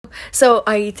So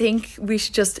I think we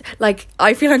should just, like,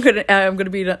 I feel I'm gonna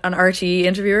be an RTE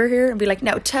interviewer here and be like,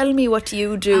 now tell me what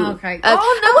you do. Okay.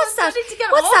 What's that?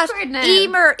 What's that? Now.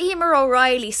 Emer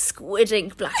O'Reilly Squid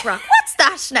Ink Black Rock. What's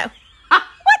that now?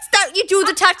 What's that? You do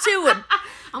the tattooing.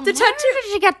 Where did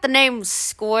you get the name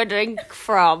Squid Ink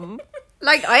from?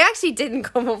 Like, I actually didn't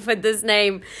come up with this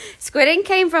name. Squid Ink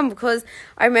came from because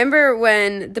I remember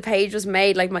when the page was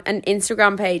made, like an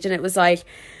Instagram page, and it was like,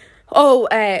 oh,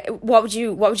 what would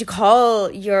you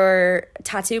call your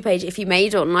tattoo page if you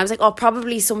made one? And I was like, oh,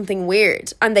 probably something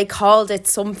weird. And they called it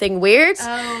something weird.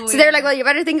 So they were like, well, you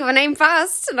better think of a name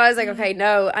fast. And I was like, okay,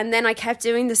 no. And then I kept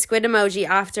doing the squid emoji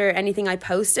after anything I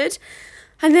posted.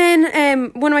 And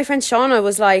then one of my friends, Shauna,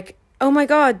 was like, oh my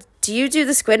God, do you do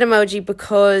the squid emoji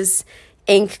because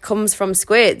ink comes from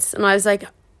squids? And I was like,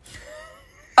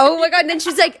 oh my God. And then she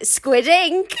was like, squid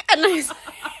ink. And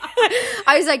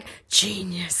I was like,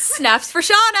 genius. Snaps for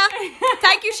Shauna.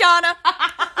 Thank you, Shauna.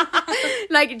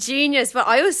 Like, genius. But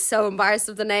I was so embarrassed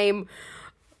of the name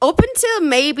up until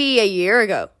maybe a year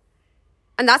ago.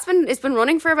 And it's been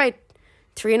running for about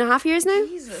 3.5 years now.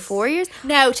 Jesus. 4 years.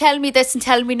 Now tell me this and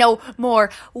tell me no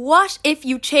more. What if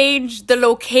you change the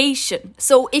location?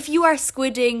 So if you are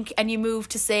Squid Ink and you move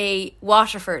to, say,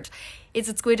 Waterford, is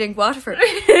it Squid Ink Waterford?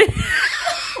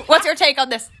 What's your take on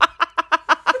this?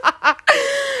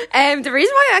 The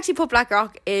reason why I actually put Black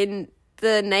Rock in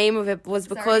the name of it was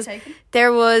because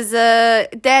there was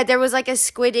like a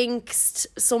Squid Ink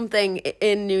something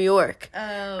in New York.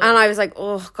 And I was like,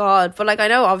 oh God. But like, I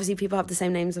know obviously people have the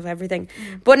same names of everything,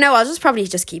 but no, I'll just probably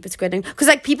just keep it Squid Ink, because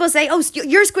like people say, oh,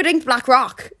 you're Squid Ink Black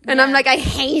Rock, and I'm like, I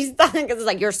hate that, because it's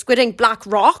like, you're Squid Ink Black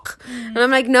Rock, and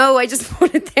I'm like, no, I just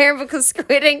put it there because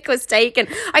Squid Ink was taken.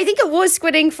 I think it was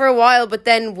Squid Ink for a while, but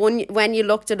then when you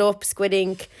looked it up, Squid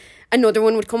Ink, another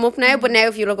one would come up now. But now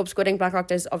if you look up Squid Ink Black Rock,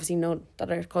 there's obviously none that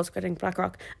are called Squid Ink Black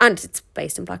Rock, and it's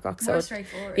based in Black Rock, so more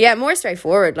straightforward. Yeah, more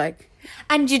straightforward. Like,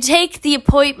 and you take the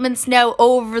appointments now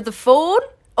over the phone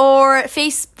or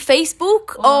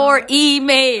Facebook or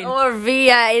email or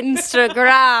via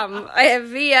Instagram.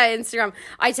 Via Instagram.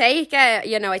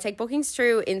 I take bookings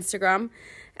through Instagram.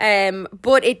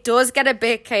 But it does get a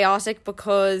bit chaotic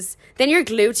because then you're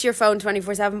glued to your phone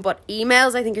 24/7. But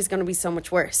emails, I think, is going to be so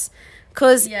much worse.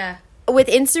 Because with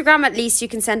Instagram, at least you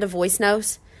can send a voice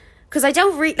note. Because I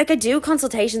don't I do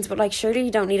consultations, but like, surely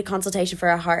you don't need a consultation for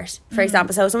a heart, for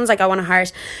example. So if someone's like, I want a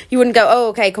heart, you wouldn't go, oh,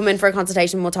 okay, come in for a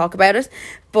consultation, we'll talk about it.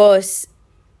 But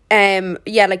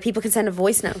like, people can send a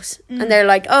voice note, and they're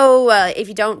like, oh, if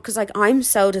you don't, because like, I'm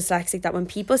so dyslexic that when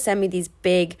people send me these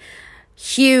big,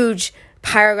 huge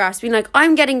paragraphs being like,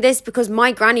 I'm getting this because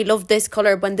my granny loved this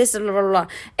colour when this blah, blah, blah.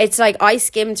 It's like, I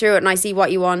skim through it and I see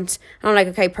what you want, and I'm like,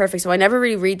 okay, perfect. So I never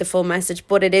really read the full message,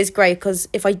 but it is great because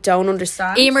if I don't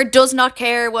understand, Emer does not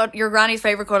care what your granny's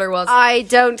favourite colour was. I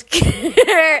don't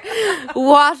care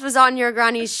what was on your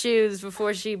granny's shoes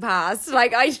before she passed.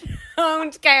 Like, I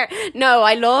don't care. No,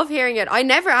 I love hearing it. I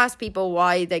never ask people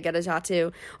why they get a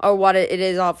tattoo or what it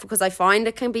is of, because I find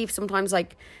it can be sometimes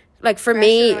like for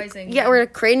me, or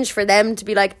cringe for them to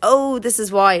be like, oh, this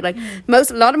is why. Like,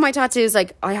 a lot of my tattoos,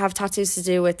 like, I have tattoos to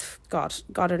do with God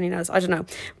only knows, I don't know,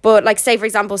 but like, say for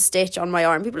example, Stitch on my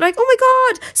arm. People are like, oh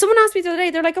my God. Someone asked me the other day,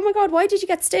 they're like, oh my God, why did you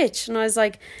get Stitch? And I was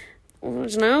like, I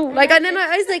don't know. Like, and then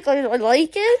I was like, I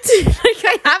like it.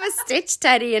 Like, I have a Stitch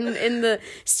teddy in the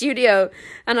studio,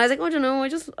 and I was like, I don't know, I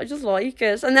just like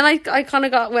it. And then I kind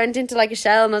of went into like a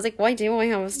shell, and I was like, why do I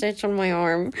have a Stitch on my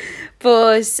arm?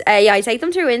 But I take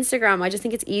them through Instagram. I just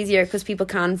think it's easier because people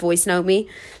can voice note me.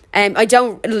 I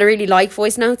don't really like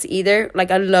voice notes either. Like,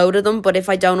 I loaded them, but if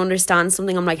I don't understand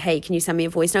something, I'm like, hey, can you send me a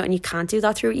voice note? And you can't do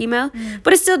that through email.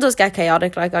 But it still does get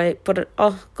chaotic. Like, good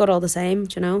all the same,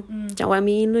 do you know? Do you know what I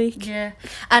mean? Like, yeah.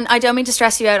 And I don't mean to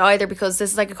stress you out either, because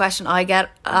this is like a question I get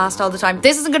asked all the time.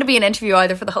 This isn't going to be an interview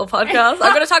either for the whole podcast.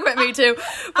 I'm going to talk about me too.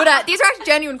 But these are actually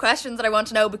genuine questions that I want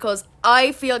to know, because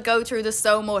I go through this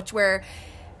so much, where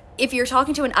if you're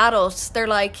talking to an adult, they're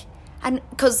like, and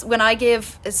because when I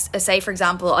give, say for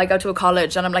example, I go to a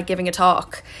college and I'm like giving a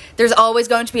talk, there's always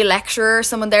going to be a lecturer or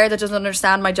someone there that doesn't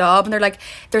understand my job, and they're like,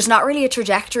 there's not really a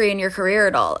trajectory in your career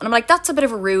at all. And I'm like, that's a bit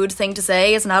of a rude thing to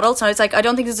say as an adult. And it's like, I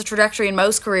don't think there's a trajectory in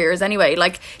most careers anyway.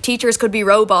 Like, teachers could be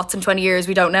robots in 20 years,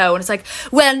 we don't know. And it's like,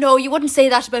 well, no, you wouldn't say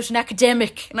that about an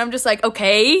academic. And I'm just like,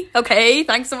 okay,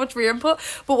 thanks so much for your input.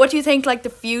 But what do you think like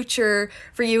the future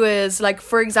for you is? Like,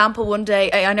 for example, one day,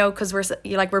 I know because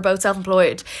we're both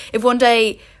self-employed, if one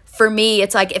day, for me,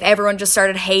 it's like, if everyone just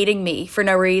started hating me for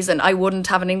no reason, I wouldn't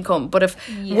have an income. But if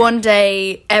one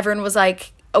day everyone was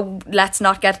like, oh, let's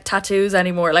not get tattoos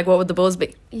anymore, like what would the buzz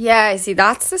be? Yeah, see,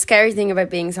 that's the scary thing about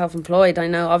being self-employed. I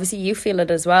know, obviously you feel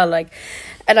it as well. Like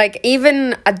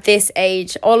even at this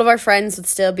age, all of our friends would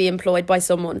still be employed by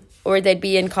someone, or they'd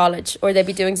be in college, or they'd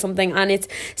be doing something, and it's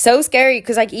so scary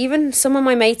because like even some of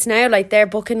my mates now, like they're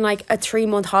booking like a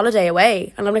 3-month holiday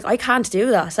away, and I'm like, I can't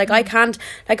do that. Like I can't.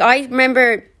 Like I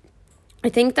remember, I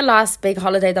think the last big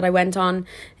holiday that I went on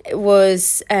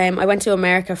was I went to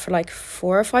America for like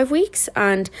 4 or 5 weeks,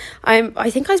 and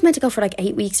I think I was meant to go for like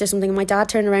 8 weeks or something, and my dad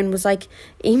turned around and was like,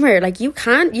 Emer, like you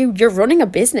can't, you're running a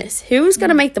business, who's going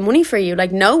to make the money for you?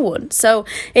 Like no one. So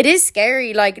it is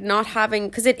scary, like not having,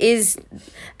 because it is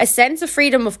a sense of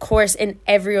freedom, of course, in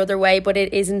every other way, but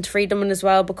it isn't freedom as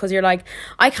well, because you're like,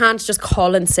 I can't just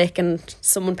call in sick and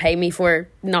someone pay me for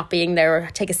not being there, or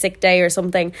take a sick day or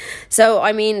something. So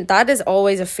I mean, that is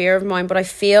always a fear of mine, but I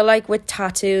feel like with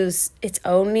tattoos, it's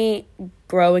only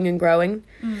growing and growing.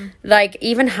 Like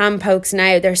even hand pokes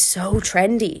now, they're so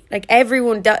trendy. Like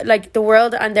everyone like the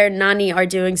world and their nanny are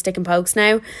doing stick and pokes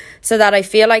now, so that I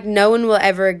feel like no one will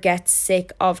ever get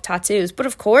sick of tattoos. But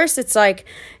of course it's like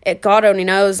God only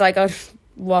knows, like I'd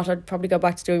probably go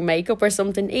back to doing makeup or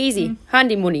something easy.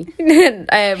 Handy money.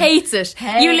 Hates it.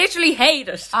 You literally hate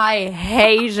it. I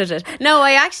hated it. No,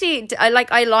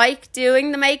 I like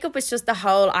doing the makeup. It's just the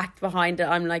whole act behind it.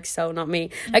 I'm like, so not me.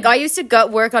 Like I used to go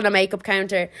work on a makeup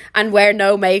counter and wear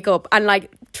no makeup and like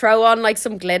throw on like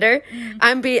some glitter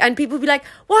and people be like,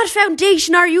 what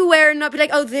foundation are you wearing? And I'd be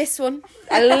like, oh, this one.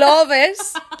 I love it.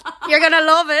 You're gonna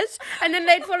love it. And then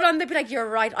they'd put it on, they'd be like, you're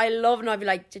right, I love it. And I'd be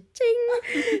like,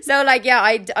 cha-ching. So like, yeah,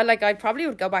 I probably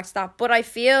would go back to that. But I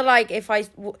feel like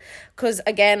because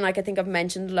again, like I think I've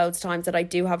mentioned loads of times that I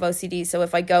do have OCD. So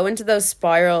if I go into those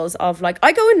spirals of like,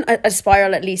 I go in a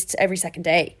spiral at least every second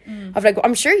day of like,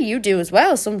 I'm sure you do as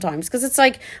well sometimes, because it's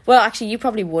like, well, actually you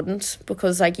probably wouldn't,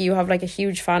 because like you have like a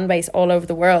huge fan base all over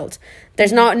the world.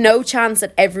 There's no chance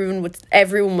that everyone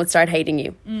would start hating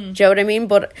you. Do you know what I mean?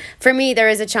 But for me, there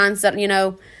is a chance that, you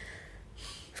know,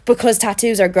 because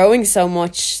tattoos are growing so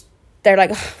much, they're like,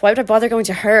 oh, why would I bother going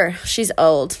to her? She's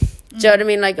old. Do you know what I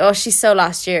mean? Like, oh, she's so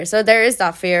last year. So there is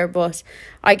that fear. But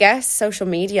I guess social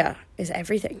media is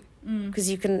everything,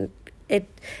 because you can, it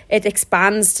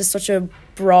expands to such a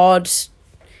broad,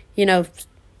 you know,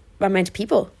 amount of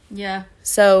people. Yeah.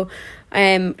 So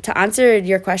to answer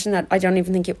your question, that I don't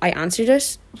even think I answered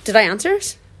it. Did I answer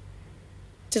it?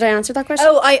 Did I answer that question?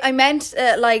 Oh, I meant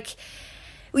like,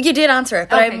 well, you did answer it,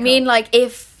 but Okay, I mean cool. like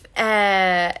if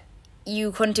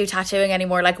you couldn't do tattooing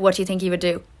anymore, like what do you think you would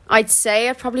do? I'd say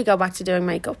I'd probably go back to doing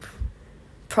makeup.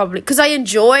 Probably, because I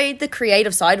enjoyed the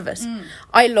creative side of it.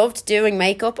 I loved doing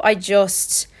makeup. I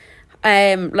just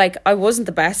like I wasn't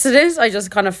the best at it. I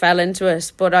just kind of fell into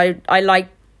it, but I like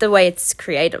the way it's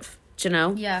creative, do you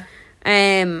know? Yeah.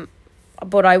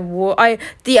 But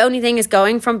the only thing is,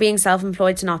 going from being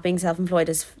self-employed to not being self-employed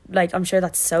is like, I'm sure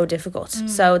that's so difficult.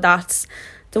 So that's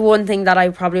the one thing that I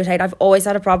probably would hate. I've always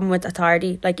had a problem with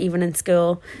authority, like even in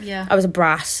school. Yeah. I was a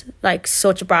brat, like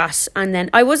such a brat. And then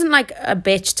I wasn't like a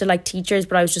bitch to like teachers,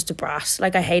 but I was just a brat.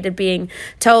 Like I hated being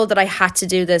told that I had to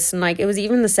do this. And like it was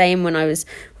even the same when I was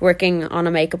working on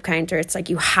a makeup counter. It's like,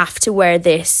 you have to wear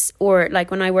this. Or like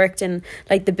when I worked in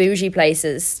like the bougie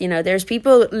places, you know, there's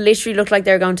people literally look like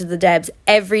they're going to the Debs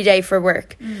every day for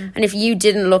work. And if you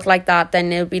didn't look like that,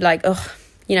 then it would be like, oh,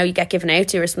 you know, you get given out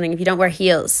to or something. If you don't wear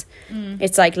heels,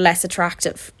 it's like less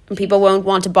attractive and people won't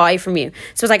want to buy from you.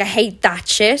 So it's like, I hate that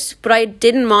shit, but I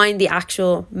didn't mind the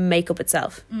actual makeup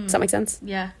itself. Does that make sense?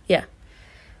 Yeah. Yeah.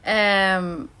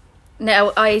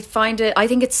 Now I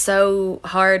think it's so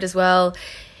hard as well.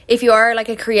 If you are like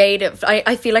a creative,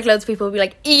 I feel like loads of people will be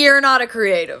like, you're not a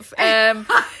creative.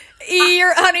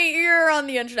 You're on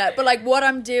the internet, but like what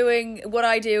I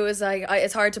do is like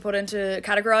it's hard to put into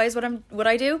categorize what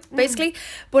I do basically.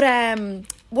 But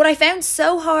what I found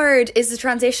so hard is the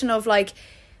transition of like,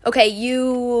 okay,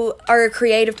 you are a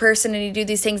creative person and you do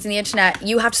these things on the internet,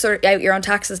 you have to sort out your own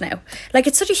taxes now. Like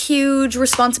it's such a huge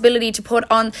responsibility to put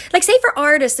on, like say for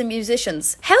artists and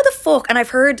musicians, how the fuck, and I've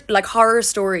heard like horror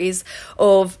stories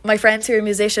of my friends who are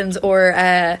musicians or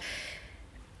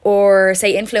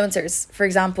say influencers, for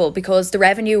example, because the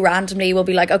revenue randomly will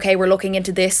be like, okay, we're looking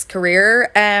into this career,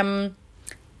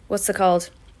 what's it called?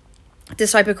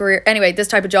 This type of career, anyway, this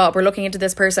type of job, we're looking into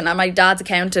this person. And my dad's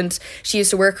accountant, she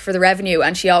used to work for the revenue,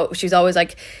 and she's always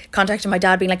like contacting my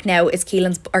dad being like, now is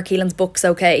Keelan's books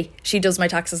okay? She does my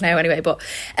taxes now anyway, but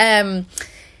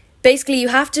basically you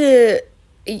have to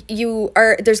you're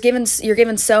given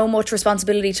so much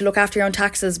responsibility to look after your own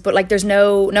taxes, but like there's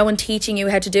no one teaching you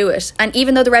how to do it. And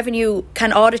even though the revenue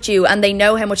can audit you and they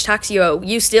know how much tax you owe,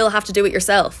 you still have to do it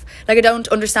yourself. Like, I don't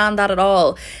understand that at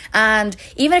all. And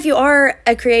even if you are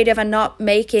a creative and not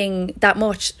making that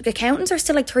much, accountants are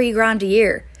still like $3,000 a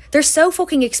year. They're so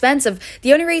fucking expensive.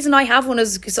 The only reason I have one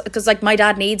is because like my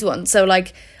dad needs one, so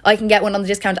like I can get one on the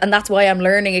discount, and that's why I'm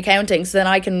learning accounting, so then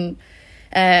I can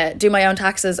do my own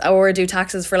taxes or do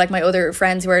taxes for like my other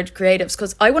friends who are creatives,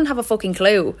 because I wouldn't have a fucking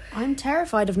clue. I'm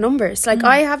terrified of numbers. Like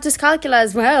I have dyscalculia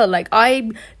as well. Like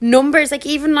numbers, like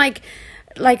even like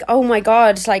oh my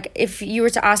god, like if you were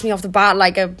to ask me off the bat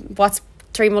like what's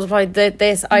 3 multiplied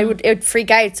this, it would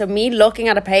freak out. So me looking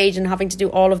at a page and having to do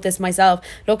all of this myself.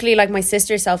 Luckily, like my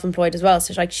sister's self-employed as well,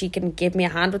 so like she can give me a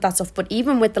hand with that stuff. But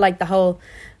even with the whole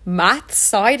math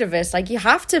side of it, like you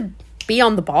have to be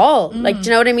on the ball. Like, do you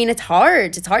know what I mean? It's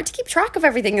hard to keep track of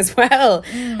everything as well,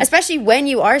 especially when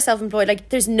you are self-employed. Like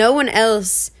there's no one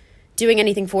else doing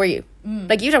anything for you.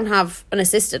 Like you don't have an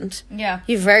assistant. Yeah,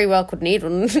 you very well could need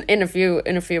one in a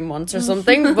few months or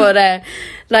something. But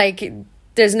like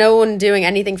there's no one doing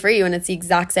anything for you, and it's the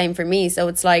exact same for me. So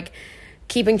it's like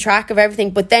keeping track of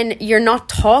everything, but then you're not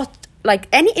taught like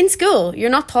in school, you're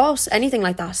not taught anything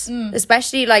like that.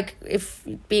 Especially like if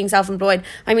being self-employed,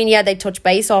 I mean, yeah, they touch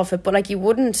base off it, but like you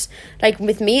wouldn't, like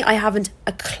with me, I haven't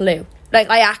a clue. Like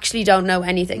I actually don't know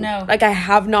anything. No. Like I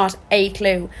have not a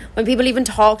clue. When people even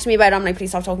talk to me about it, I'm like, please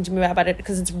stop talking to me about it,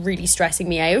 because it's really stressing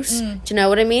me out. Do you know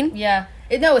what I mean? Yeah.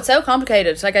 No, it's so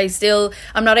complicated. Like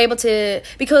I'm not able to,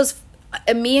 because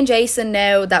me and Jason,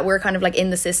 now that we're kind of like in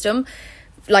the system,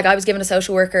 like I was given a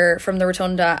social worker from the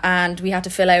Rotunda, and we had to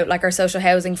fill out like our social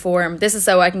housing form. This is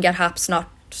so I can get HAPS, not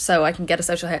so I can get a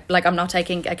social like I'm not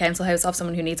taking a council house off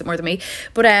someone who needs it more than me.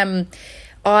 But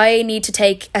I need to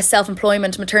take a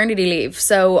self-employment maternity leave,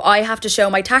 so I have to show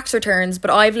my tax returns, but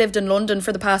I've lived in London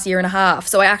for the past year and a half,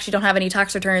 so I actually don't have any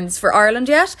tax returns for Ireland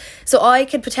yet, so I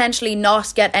could potentially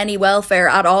not get any welfare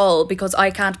at all because I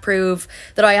can't prove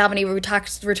that I have any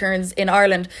tax returns in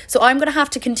Ireland. So I'm going to have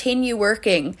to continue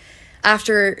working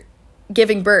after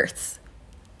giving birth,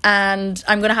 and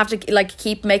I'm going to have to like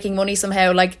keep making money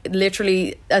somehow, like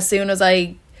literally as soon as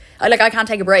I can't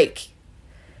take a break.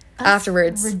 That's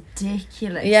afterwards.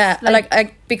 Ridiculous. Yeah,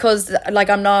 because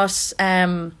I'm not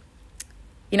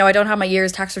I don't have my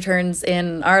year's tax returns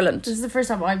in Ireland. This is the first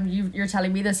time you're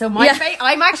telling me this, so my face,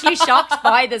 I'm actually shocked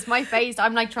by this. My face,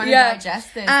 I'm like trying to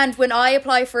digest this. And when I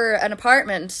apply for an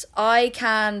apartment, I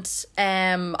can't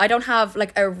I don't have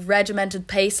like a regimented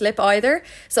pay slip either,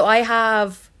 so I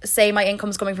have, say my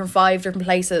income's coming from 5 different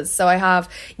places. So I have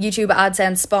YouTube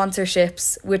AdSense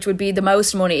sponsorships, which would be the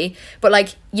most money, but like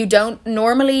you don't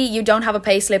have a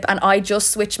pay slip, and I just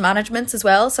switch managements as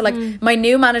well. So like my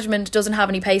new management doesn't have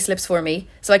any pay slips for me,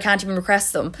 so I can't even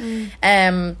request them.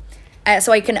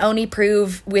 So I can only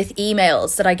prove with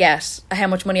emails that I get how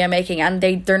much money I'm making, and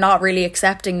they're not really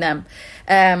accepting them.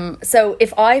 So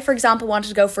if I, for example, wanted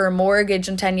to go for a mortgage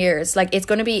in 10 years, like it's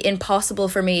going to be impossible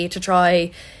for me to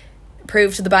try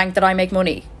prove to the bank that I make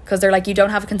money, because they're like, you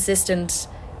don't have a consistent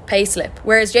pay slip.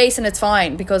 Whereas Jason, it's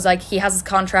fine, because like he has his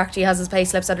contract, he has his pay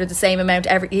slips that are the same amount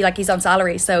he's on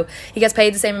salary, so he gets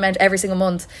paid the same amount every single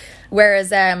month.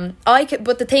 Whereas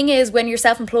but the thing is, when you're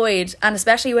self-employed, and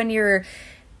especially when you're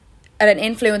an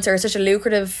influencer, it's such a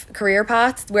lucrative career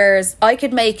path, whereas I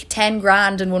could make 10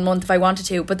 grand in 1 month if I wanted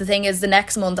to, but the thing is, the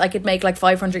next month I could make like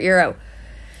 €500.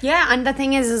 Yeah, and the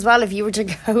thing is as well, if you were to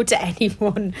go to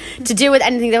anyone to do with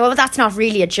anything, well, that's not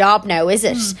really a job now, is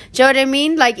it? Do you know what I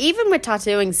mean? Like, even with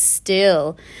tattooing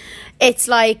still, it's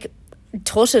like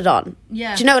tutted on.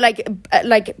 Yeah. Do you know,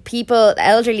 like people,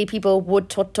 elderly people would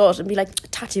tut and be like,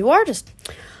 tattoo artist.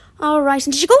 All right,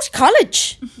 and did you go to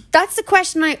college? That's the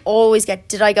question I always get.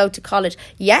 Did I go to college?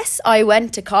 Yes, I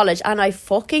went to college, and I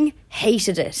fucking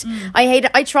hated it.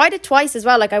 I tried it twice as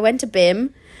well. Like, I went to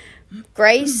BIM.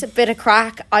 Great, a bit of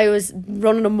crack. I was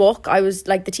running amok. I was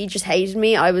like, the teachers hated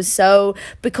me. I was so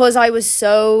like, I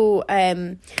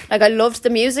loved the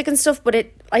music and stuff, but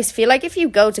I feel like if you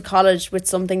go to college with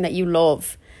something that you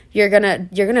love, you're gonna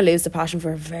lose the passion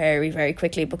for it very, very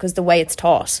quickly, because the way it's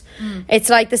taught. It's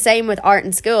like the same with art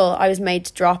in school. I was made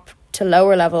to drop to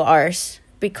lower level art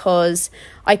because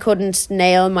I couldn't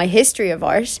nail my history of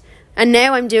art, and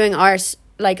now I'm doing art.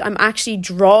 Like, I'm actually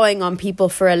drawing on people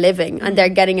for a living, and they're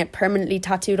getting it permanently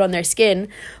tattooed on their skin.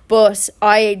 But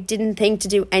I didn't think to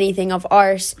do anything of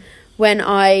art when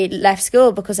I left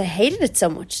school, because I hated it so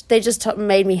much. They just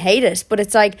made me hate it. But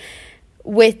it's like,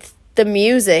 with the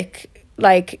music,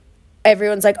 like,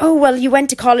 everyone's like, oh, well, you went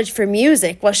to college for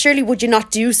music. Well, surely would you not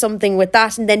do something with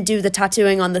that and then do the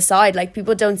tattooing on the side? Like,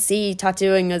 people don't see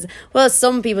tattooing as, well,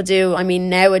 some people do. I mean,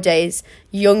 nowadays,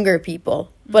 younger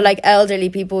people, but like elderly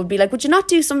people would be like, would you not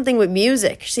do something with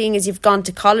music, seeing as you've gone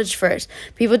to college for it?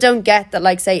 People don't get that,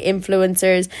 like, say,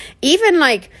 influencers, even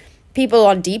like people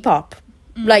on Depop,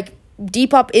 like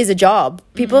Depop is a job.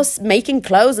 People making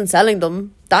clothes and selling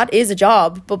them, that is a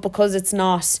job, but because it's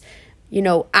not, you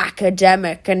know,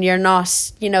 academic, and you're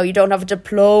not, you know, you don't have a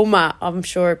diploma. I'm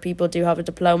sure people do have a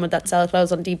diploma that sell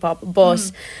clothes on Depop,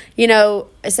 but you know,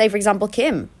 say for example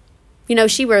Kim, you know,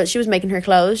 she was making her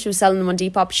clothes, she was selling them on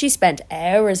Depop. She spent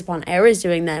hours upon hours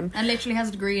doing them, and literally has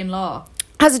a degree in law.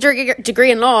 Has a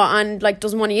degree in law, and like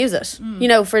doesn't want to use it. You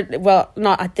know, for, well,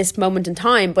 not at this moment in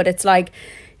time, but it's like,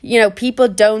 you know, people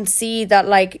don't see that,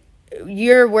 like,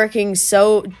 you're working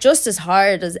so just as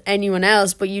hard as anyone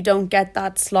else, but you don't get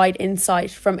that slight insight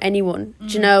from anyone.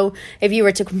 Do you know, if you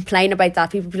were to complain about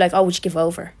that, people would be like, oh, would you give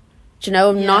over? Do you know,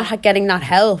 I'm not getting that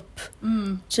help. Do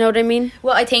you know what I mean?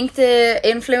 Well, I think the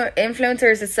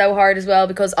influencers is so hard as well,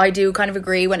 because I do kind of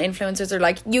agree when influencers are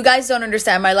like, you guys don't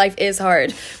understand, my life is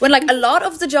hard. When like a lot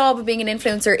of the job of being an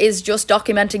influencer is just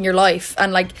documenting your life,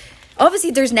 and like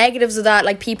obviously there's negatives of that,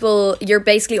 like people, you're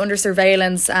basically under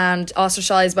surveillance and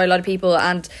ostracized by a lot of people,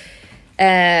 and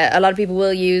a lot of people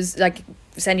will use, like,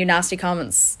 send you nasty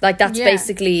comments. Like, that's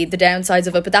basically the downsides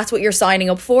of it, but that's what you're signing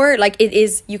up for. Like, it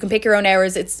is, you can pick your own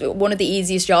hours. It's one of the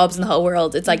easiest jobs in the whole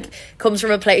world. It's like comes from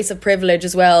a place of privilege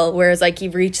as well, whereas like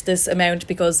you've reached this amount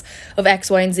because of X,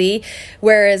 Y, and Z,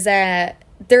 whereas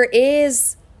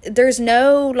there's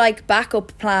no like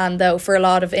backup plan though for a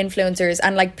lot of influencers,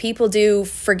 and like people do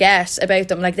forget about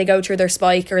them. Like, they go through their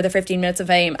spike or their 15 minutes of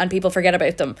fame and people forget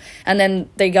about them, and then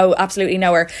they go absolutely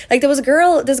nowhere. Like, there's a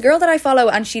girl that I follow,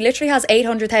 and she literally has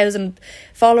 800,000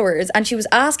 followers, and she was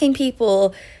asking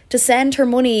people to send her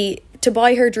money to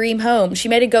buy her dream home. She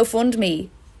made a GoFundMe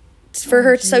for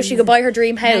her, so she could buy her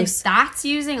dream house. Now, that's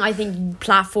using, I think,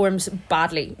 platforms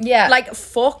badly. Yeah. Like,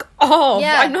 fuck off.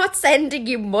 Yeah. I'm not sending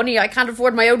you money. I can't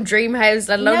afford my own dream house,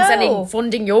 let alone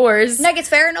funding yours. Like, it's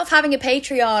fair enough having a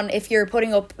Patreon if you're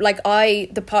putting up, like, I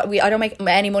don't make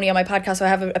any money on my podcast, so I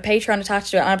have a Patreon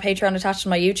attached to it and a Patreon attached to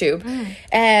my YouTube.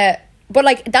 But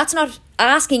like, that's not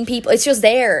asking people, it's just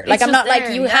there. Like, I'm not there,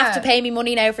 like, you have to pay me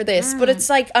money now for this, but it's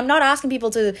like, I'm not asking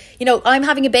people to, you know, I'm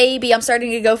having a baby, I'm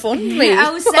starting to GoFundMe.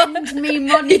 Oh, send me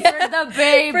money for the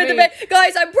baby.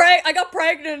 Guys, I got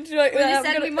pregnant. Like, will you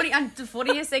send me money? And the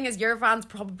funniest thing is, your fans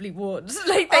probably would.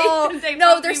 Like,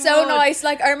 they're so nice.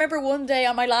 Like, I remember one day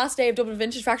on my last day of Dublin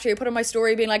Vintage Factory, I put on my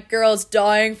story being like, girls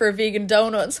dying for a vegan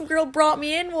donut, and some girl brought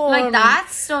me in one. Like, that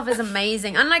stuff is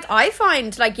amazing. And like, I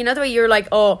find, like, you know, the way you're like,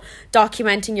 oh,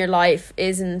 documenting your life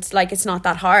isn't, like, it's not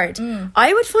that hard.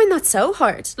 I would find that so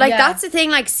hard. Like, that's the thing,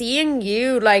 like, seeing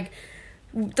you, like,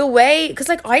 the way, because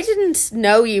like, I didn't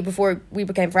know you before we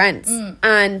became friends,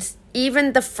 and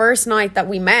even the first night that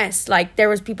we met, like, there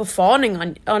was people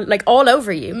fawning on like all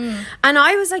over you, and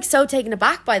I was like so taken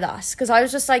aback by that, because I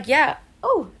was just like,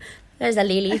 there's a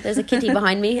Lily, there's a kitty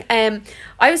behind me.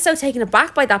 I was so taken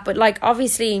aback by that, but like,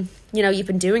 obviously, you know, you've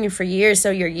been doing it for years,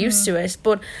 so you're used to it.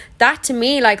 But that, to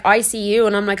me, like, I see you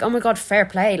and I'm like, oh my God, fair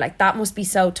play. Like, that must be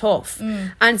so tough.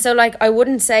 And so, like, I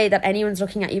wouldn't say that anyone's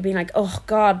looking at you being like, oh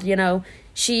God, you know,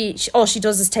 all she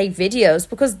does is take videos,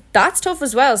 because that's tough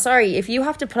as well. Sorry, if you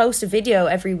have to post a video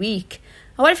every week,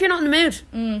 what if you're not in the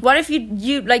mood? What if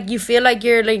you like, you feel like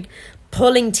you're like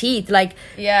pulling teeth, like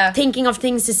thinking of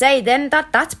things to say? Then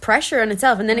that's pressure in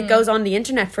itself, and then it goes on the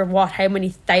internet for how many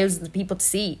thousands of people to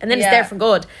see, and then it's there for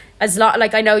good. As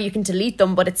like, I know you can delete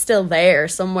them, but it's still there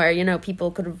somewhere, you know,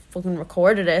 people could have fucking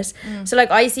recorded it. So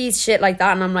like, I see shit like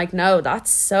that and I'm like, no,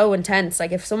 that's so intense.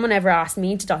 Like, if someone ever asked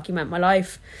me to document my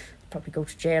life, I'd probably go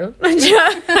to jail. I'm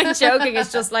joking.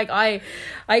 It's just like, I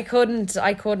couldn't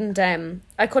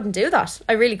do that.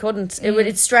 I really couldn't.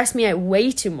 It stressed me out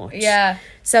way too much. Yeah.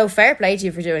 So fair play to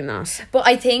you for doing that. But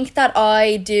I think that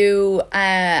I do,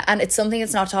 and it's something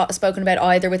that's not spoken about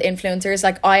either with influencers.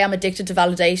 Like, I am addicted to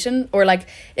validation, or like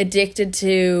addicted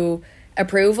to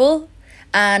approval.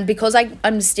 And because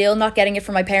I'm still not getting it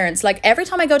from my parents, like, every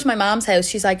time I go to my mom's house,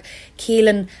 she's like,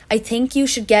 Keelan, I think you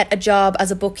should get a job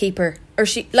as a bookkeeper. Or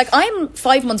I'm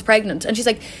 5 months pregnant, and she's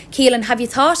like, Keelan, have you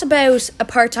thought about a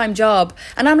part-time job?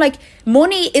 And I'm like,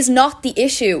 money is not the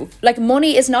issue. Like,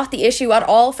 money is not the issue at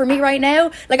all for me right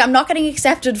now. Like, I'm not getting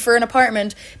accepted for an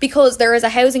apartment because there is a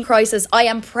housing crisis. I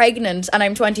am pregnant and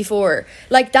I'm 24.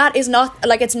 Like, that is not,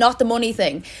 like, it's not the money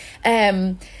thing.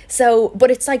 So,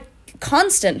 but it's like,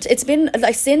 constant. It's been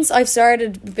like since I've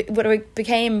started when I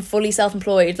became fully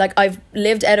self-employed, like I've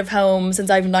lived out of home since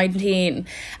I was 19,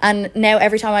 and now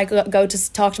every time I go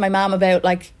to talk to my mom about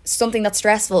like something that's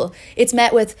stressful, it's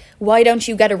met with, why don't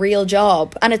you get a real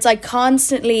job? And it's like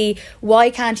constantly, why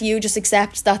can't you just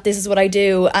accept that this is what I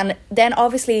do? And then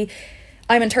obviously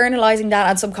I'm internalizing that,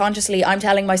 and subconsciously I'm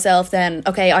telling myself then,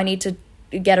 okay, I need to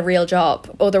get a real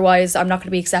job, otherwise I'm not going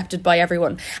to be accepted by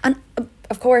everyone. And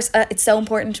of course, it's so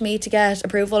important to me to get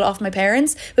approval off my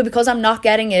parents, but because I'm not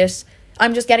getting it,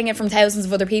 I'm just getting it from thousands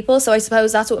of other people. So I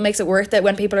suppose that's what makes it worth it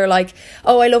when people are like,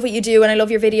 oh, I love what you do and I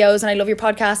love your videos and I love your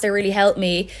podcast, they really help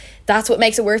me. That's what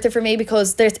makes it worth it for me,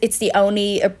 because it's the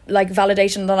only like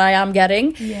validation that I am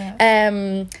getting.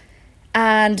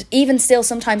 And even still,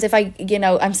 sometimes if I,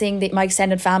 I'm seeing my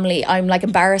extended family, I'm like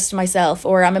embarrassed myself,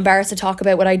 or I'm embarrassed to talk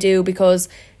about what I do because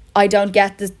I don't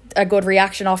get a good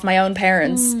reaction off my own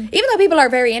parents, even though people are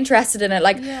very interested in it.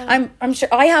 Like I'm sure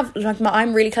I have, like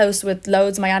I'm really close with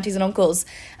loads of my aunties and uncles,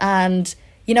 and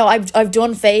I've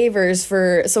done favors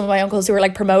for some of my uncles who are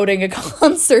like promoting a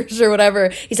concert or whatever.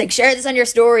 He's like, share this on your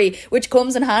story, which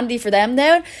comes in handy for them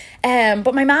now.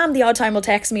 But my mom the odd time will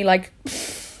text me like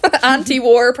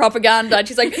anti-war propaganda, and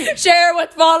she's like, share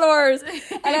with followers,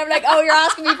 and I'm like, oh, you're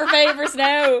asking me for favours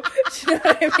now. Do you know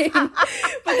what I mean? But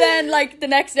then like the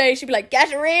next day she'd be like,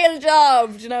 get a real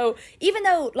job, even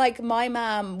though like my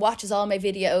mom watches all my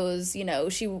videos,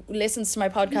 she listens to my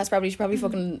podcast, she probably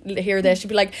fucking hear this, she'd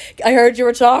be like, I heard you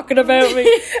were talking about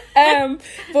me.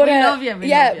 But we love you, love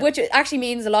you. Which actually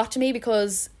means a lot to me,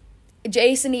 because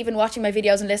Jason, even watching my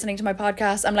videos and listening to my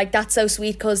podcast, I'm like, that's so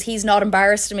sweet, because he's not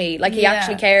embarrassed of me, like he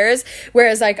actually cares.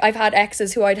 Whereas like I've had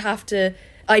exes who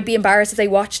I'd be embarrassed if they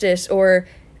watched it. Or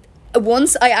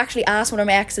once I actually asked one of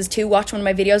my exes to watch one of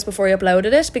my videos before he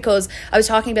uploaded it, because I was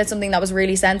talking about something that was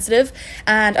really sensitive,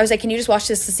 and I was like, can you just watch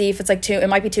this to see if it's like it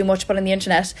might be too much to put on the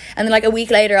internet? And then like a week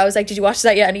later I was like, did you watch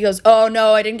that yet? And he goes, oh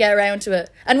no, I didn't get around to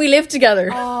it. And we lived together.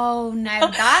 Oh, now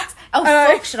that's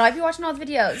fuck, should I be watching all the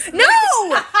videos? No.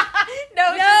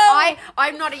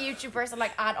 I'm not a YouTube person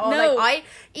like at all. No. Like I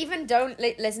even don't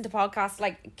listen to podcasts.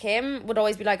 Like Kim would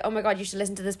always be like, oh my god, you should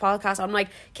listen to this podcast. I'm like,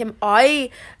 Kim, I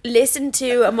listen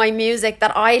to my music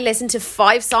that I listen to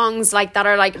 5 songs like that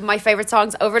are like my favorite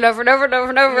songs over and over and over and over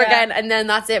and over again, and then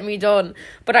that's it, me done.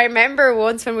 But I remember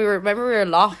once when we were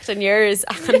locked in yours,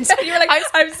 and you were like,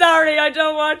 I'm sorry, I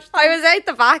don't watch. I was out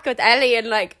the back with Ellie, and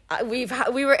like it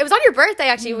was on your birthday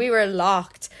actually. We were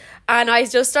locked, and I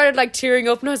just started like tearing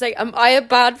up, and I was like, am I a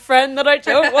bad friend that I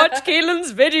don't watch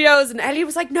Keelan's videos? And Ellie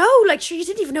was like, no, like sure, you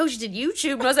didn't even know she did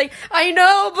YouTube. And I was like, I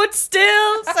know, but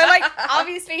still. So like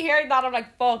obviously hearing that, I'm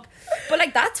like, fuck. But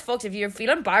like that's fucked if you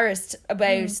feel embarrassed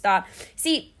about that.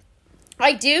 See,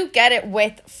 I do get it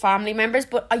with family members,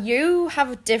 but you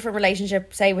have a different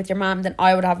relationship, say, with your mom than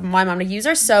I would have with my mom. Like, yous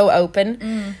are so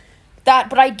open.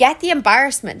 But I get the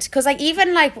embarrassment, because like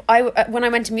even like when I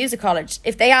went to music college,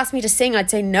 if they asked me to sing, I'd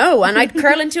say no, and I'd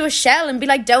curl into a shell and be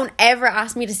like, don't ever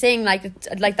ask me to sing, like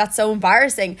that's so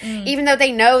embarrassing. Even though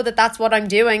they know that that's what I'm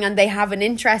doing and they have an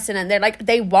interest in it, and they're like,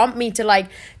 they want me to like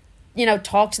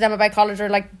talk to them about college or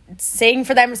like sing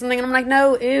for them or something, and I'm like,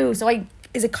 no, ew. So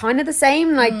is it kind of the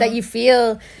same, like that you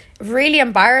feel really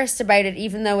embarrassed about it,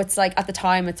 even though it's like at the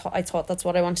time I thought that's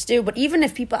what I want to do? But even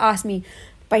if people ask me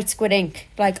about Squid Ink,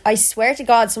 like I swear to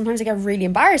God, sometimes I get really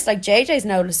embarrassed. Like JJ's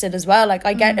noticed it as well. Like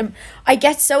I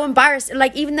get so embarrassed.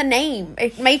 Like even the name,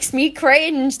 it makes me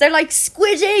cringe. They're like,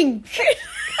 Squid Ink.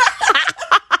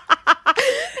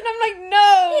 And I'm like,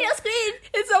 no. Squid.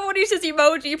 It's someone who says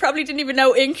emoji. You probably didn't even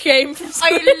know ink came from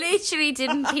Squid. I literally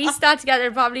didn't piece that together. I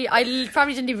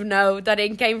probably didn't even know that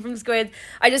ink came from Squid.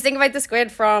 I just think about the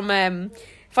squid from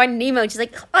Finding Nemo, and she's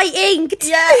like, I inked.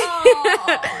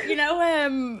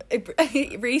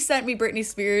 Reese sent me Britney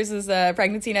Spears'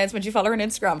 pregnancy announcement. Do you follow her on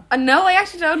Instagram? No, I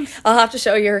actually don't. I'll have to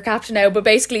show you her caption now, but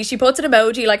basically she puts an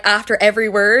emoji like after every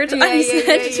word, and he sent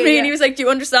it to me, and he was like, do you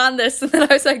understand this? And then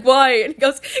I was like, why? And he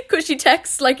goes, because she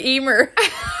texts like Emer.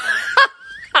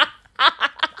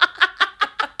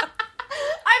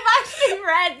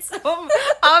 Read some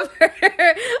of her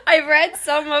I've read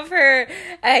some of her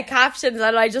captions,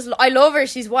 and I love her.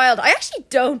 She's wild. I actually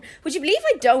don't, would you believe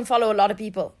I don't follow a lot of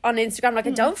people on Instagram? Like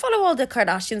I don't follow all the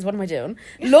Kardashians. What am I doing?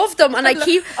 Love them, and I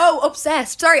keep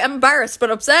obsessed. Sorry, I'm embarrassed, but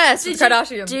obsessed with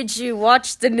Kardashians. Did you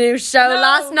watch the new show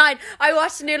last night? I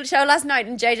watched the new show last night,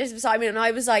 and JJ's beside me, and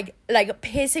I was like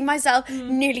pissing myself,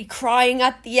 nearly crying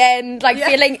at the end,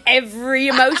 feeling every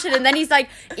emotion. And then he's like,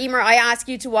 Emer, I ask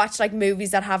you to watch like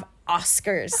movies that have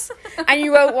Oscars, and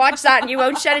you won't watch that, and you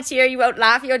won't shed a tear, you won't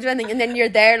laugh, you won't do anything, and then you're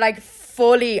there like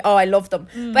fully, I love them.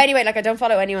 But anyway, like I don't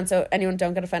follow anyone, so anyone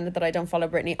don't get offended that I don't follow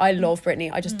Britney. I love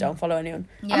Britney. I just don't follow anyone.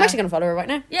 Yeah. I'm actually going to follow her right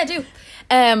now. Yeah, do.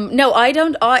 No, I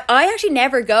don't. I actually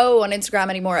never go on Instagram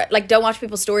anymore. Like, don't watch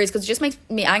people's stories because it just makes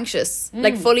me anxious.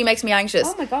 Like, fully makes me anxious.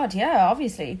 Oh my God, yeah,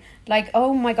 obviously. Like,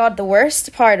 oh my God, the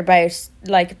worst part about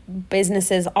like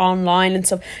businesses online and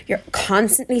stuff, you're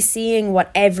constantly seeing what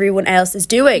everyone else is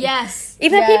doing. Yes.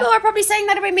 Even though people are probably saying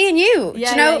that about me and you,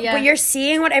 Yeah, you know, yeah. but you're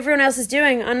seeing what everyone else is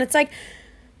doing, and it's like,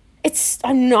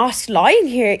 I'm not lying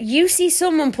here. You see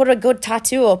someone put a good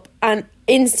tattoo up, and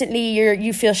instantly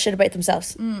you feel shit about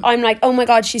themselves. I'm like, oh my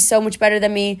God, she's so much better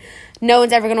than me. No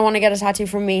one's ever going to want to get a tattoo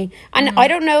from me. And I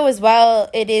don't know as well,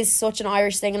 it is such an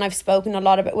Irish thing, and I've spoken a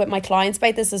lot about with my clients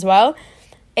about this as well,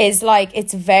 is like,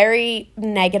 it's very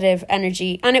negative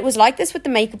energy. And it was like this with the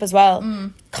makeup as well.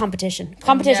 Competition.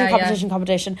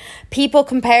 People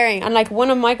comparing. And like, one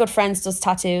of my good friends does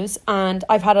tattoos, and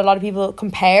I've had a lot of people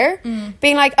compare,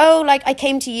 being like, oh, like I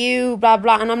came to you, blah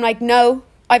blah. And I'm like, no.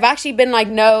 I've actually been like,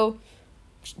 no,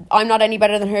 I'm not any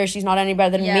better than her, she's not any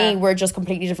better than me, we're just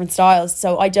completely different styles.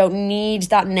 So I don't need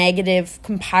that negative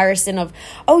comparison of,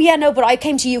 oh yeah, no, but I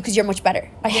came to you because you're much better.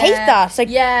 I hate that. It's like,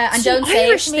 and don't say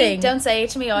it to me. Don't say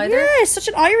it to me either. Yeah, it's such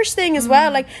an Irish thing as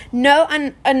well. Like, no.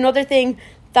 And another thing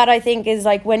that I think is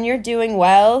like, when you're doing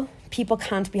well, people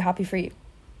can't be happy for you.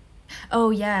 Oh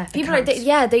yeah, people are.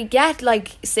 They get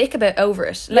like sick over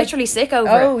it. Literally sick over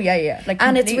it. Oh yeah. Like,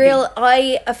 and it's real.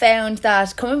 I found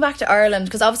that coming back to Ireland,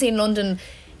 because obviously in London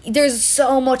there's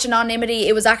so much anonymity.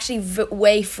 It was actually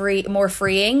way more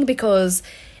freeing, because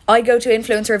I go to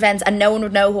influencer events and no one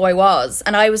would know who I was,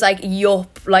 and I was like,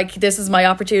 yup, like this is my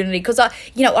opportunity, because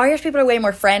Irish people are way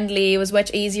more friendly. It was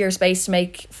much easier space to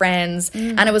make friends,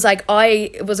 and it was like,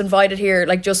 I was invited here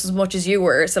like just as much as you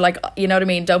were, so like, you know what I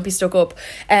mean, don't be stuck up.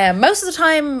 Most of the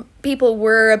time people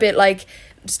were a bit like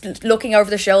just looking over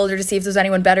the shoulder to see if there's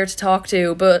anyone better to talk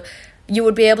to, but you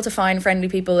would be able to find friendly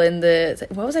people in the...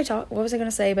 What was I going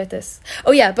to say about this?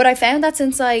 Oh yeah, but I found that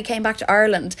since I came back to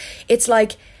Ireland, it's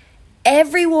like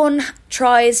everyone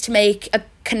tries to make a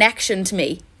connection to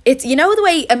me. It's, you know, the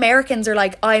way Americans are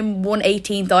like, I'm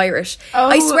 1/18th Irish.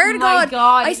 I swear to God.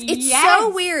 It's so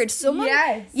weird.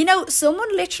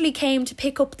 Someone literally came to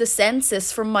pick up the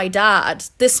census from my dad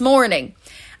this morning,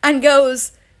 and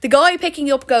goes, the guy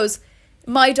picking up goes,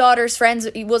 my daughter's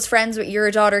was friends with your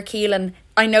daughter Keelan.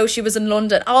 I know she was in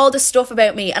London. All this stuff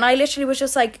about me. And I literally was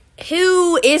just like,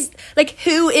 who is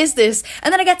this?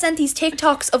 And then I get sent these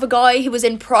TikToks of a guy who was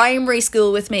in primary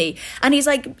school with me, and he's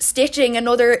like stitching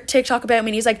another TikTok about me,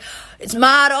 and he's like, it's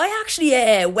mad, I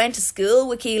actually went to school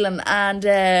with Keelan, and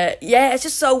it's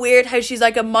just so weird how she's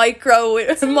like a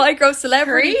micro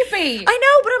celebrity. Creepy. I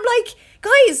know, but I'm like,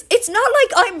 guys, it's not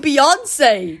like I'm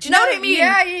Beyonce. Do you know what I mean?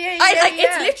 Yeah.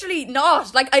 It's literally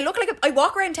not. Like, I look like I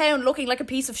walk around town looking like a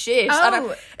piece of shit.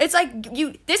 And it's like,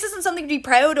 this isn't something to be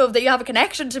proud of, that you have a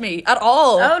connection to me at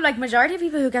all. Oh, like, majority of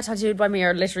people who get tattooed by me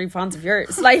are literally fans of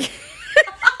yours. Like...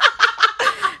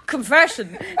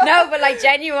 confession. No, but like,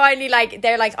 genuinely, like,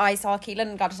 they're like, I saw Keelan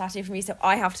and got a tattoo for me, so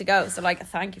I have to go, so like,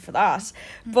 thank you for that.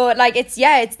 But like, it's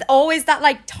always that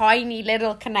like tiny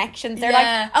little connections. They're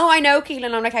like, oh, I know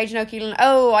Keelan. I'm like, how do you know Keelan?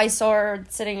 Oh, I saw her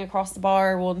sitting across the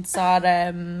bar once at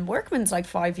Workman's like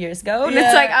 5 years ago, and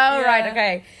it's like, oh right,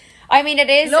 okay. I mean, it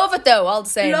is... Love it, though, all the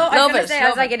same. Love it. I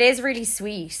was like, it is really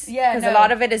sweet. Yeah, because a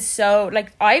lot of it is so...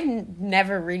 Like, I've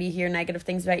never really hear negative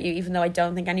things about you, even though I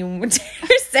don't think anyone would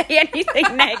dare say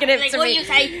anything negative like, to what me. What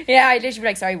did you say? Yeah, I'd literally be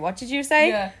like, sorry, what did you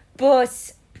say? Yeah.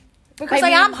 But... Because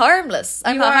I am harmless.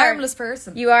 I'm a harmless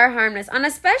person. You are harmless. And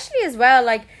especially as well,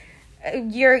 like,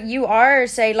 you are,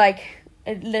 say, like,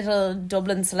 a little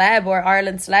Dublin celeb or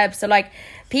Ireland celeb. So, like,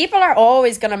 people are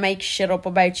always going to make shit up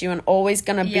about you and always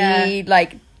going to be,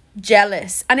 like...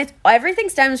 jealous, and everything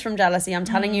stems from jealousy. I'm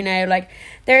telling you now, like,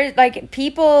 there's like,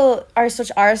 people are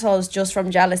such arseholes just from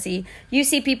jealousy. You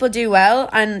see people do well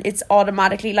and it's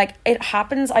automatically like, it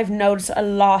happens. I've noticed a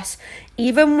lot,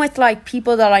 even with like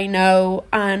people that I know,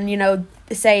 and you know,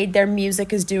 say their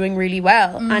music is doing really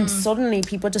well, and suddenly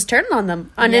people just turn on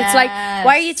them, and it's like,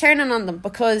 why are you turning on them?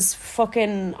 Because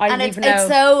fucking I don't even know. It's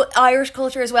so Irish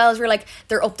culture as well, as we're like,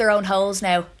 they're up their own holes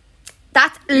now.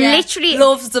 That's literally...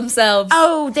 loves themselves.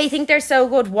 Oh, they think they're so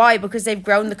good. Why? Because they've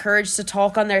grown the courage to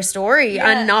talk on their story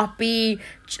and not be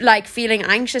like feeling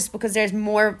anxious because there's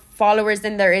more followers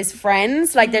than there is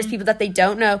friends. Like there's people that they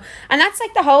don't know. And that's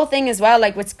like the whole thing as well.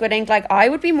 Like with Squid Ink, like I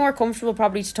would be more comfortable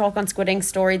probably to talk on Squid Ink's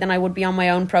story than I would be on my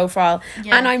own profile.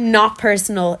 Yeah. And I'm not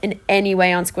personal in any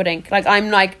way on Squid Ink. Like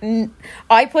I'm like,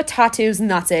 I put tattoos and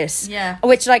that's it. Yeah.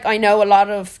 Which like I know a lot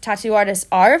of tattoo artists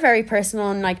are very personal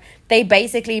and like they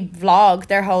basically vlog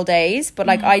their whole days, but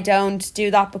like I don't do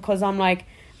that because I'm like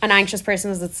an anxious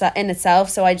person in itself,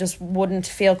 so I just wouldn't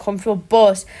feel comfortable.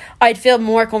 But I'd feel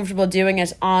more comfortable doing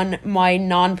it on my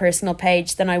non-personal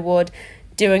page than I would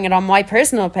doing it on my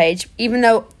personal page, even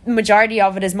though majority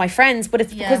of it is my friends. But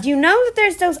it's because you know that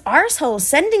there's those arseholes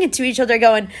sending it to each other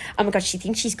going, oh my god, she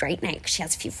thinks she's great now because she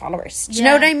has a few followers. Do you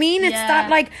know what I mean? It's that,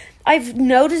 like, I've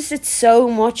noticed it so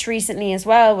much recently as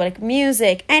well, with like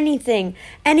music, anything,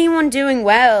 anyone doing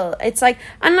well. It's like,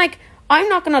 and like, I'm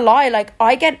not gonna lie, like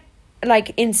I get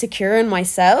like insecure in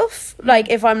myself, like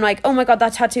if I'm like, oh my god,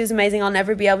 that tattoo is amazing, I'll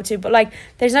never be able to. But like,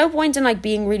 there's no point in like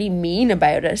being really mean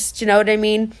about it. Do you know what I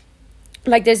mean?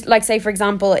 Like, there's like, say for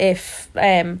example, if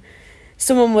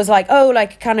someone was like, oh,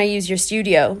 like, can I use your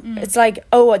studio? It's like,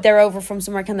 oh, they're over from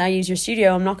somewhere, can I use your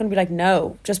studio? I'm not going to be like,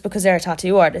 no, just because they're a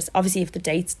tattoo artist. Obviously, if the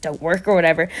dates don't work or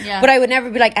whatever. But I would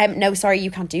never be like, no, sorry, you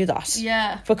can't do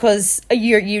that. Because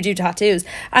you do tattoos.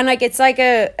 And like, it's like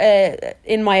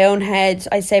in my own head,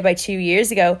 I'd say about 2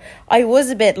 years ago, I was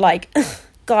a bit like,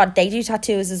 God, they do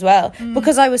tattoos as well,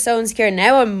 because I was so insecure.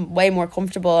 Now I'm way more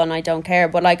comfortable and I don't care,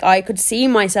 but like, I could see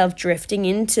myself drifting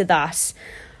into that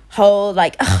whole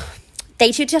like,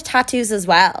 they do tattoos as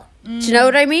well. Do you know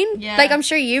what I mean? Like, I'm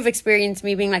sure you've experienced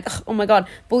me being like, oh my god,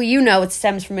 but you know it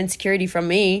stems from insecurity from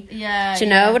me. Do you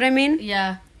know what I mean?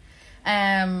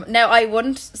 Now I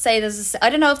wouldn't say I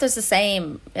don't know if there's the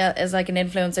same as like an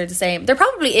influencer. The same, there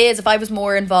probably is if I was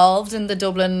more involved in the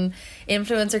Dublin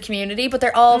influencer community, but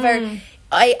they're all very,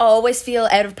 I always feel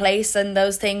out of place in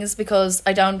those things because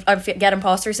I get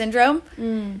imposter syndrome,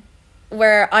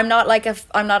 where I'm not like a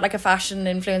fashion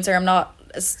influencer. I'm not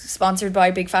sponsored by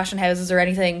big fashion houses or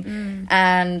anything,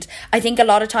 and I think a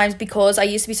lot of times, because I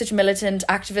used to be such a militant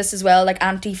activist as well, like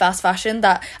anti-fast fashion,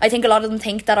 that I think a lot of them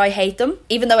think that I hate them,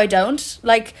 even though I don't.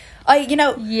 Like, you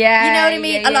know what I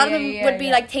mean? A lot of them would be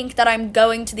like, think that I'm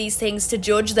going to these things to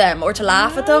judge them or to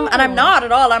laugh at them, and I'm not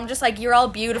at all. I'm just like, you're all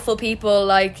beautiful people,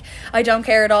 like, I don't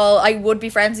care at all. I would be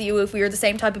friends with you if we were the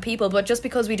same type of people, but just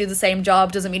because we do the same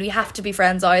job doesn't mean we have to be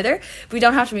friends either. We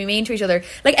don't have to be mean to each other.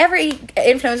 Like, every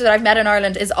influencer that I've met in Ireland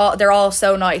they're all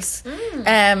so nice.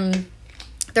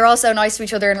 They're all so nice to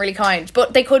each other and really kind,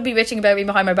 but they could be bitching about me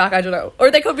behind my back, I don't know,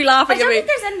 or they could be laughing at me. I don't think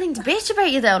there's anything to bitch about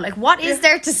you though. Like, what is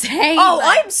there to say? Oh,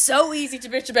 like, I'm so easy to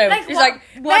bitch about. Like, he's like,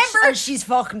 remember, she's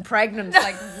fucking pregnant.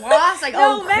 Like, what? Like,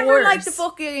 no, remember, like, the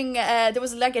fucking there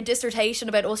was like a dissertation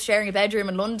about us sharing a bedroom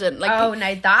in London. Like, oh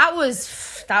no, that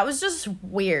was just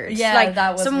weird. Yeah, like,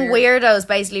 that was some weird. weirdos,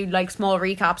 basically, like, small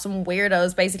recap, some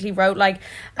weirdos basically wrote like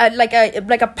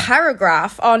a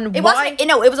paragraph on it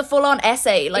was a full-on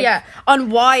essay, like, on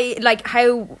why, like,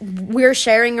 how we're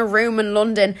sharing a room in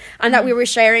London and that we were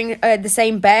sharing the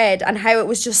same bed, and how it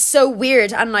was just so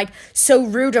weird and like so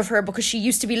rude of her because she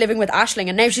used to be living with Aisling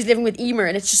and now she's living with Emer,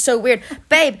 and it's just so weird.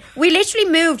 Babe, we literally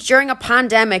moved during a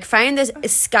pandemic, found this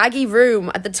scaggy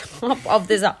room at the top of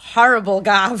this horrible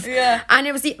gaff, and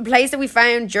it was the place that we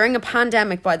found during a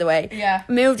pandemic, by the way.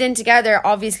 Moved in together,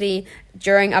 obviously,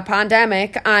 during a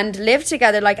pandemic, and lived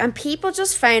together, like, and people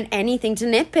just found anything to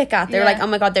nitpick at. They're like, oh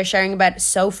my god, they're sharing a bed.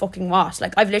 So fucking what?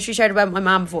 Like, I've literally shared about my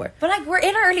mom before. But like, we're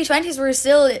in our early 20s, we're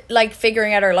still like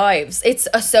figuring out our lives. It's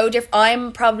so different.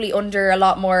 I'm probably under a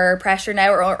lot more pressure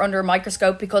now, or under a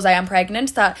microscope, because I am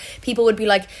pregnant, that people would be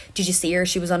like, did you see her?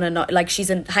 She was on she's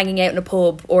hanging out in a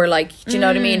pub, or like, do you know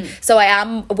what I mean? So I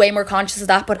am way more conscious of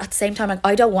that, but at the same time, like,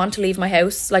 I don't want to leave my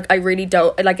house. Like, I really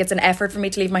don't. Like, it's an effort for me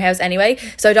to leave my house anyway,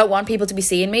 so I don't want people to be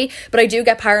seeing me. But I do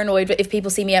get paranoid if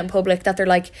people see me out in public, that they're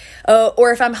like, oh,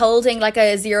 or if I'm holding like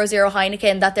a 0.0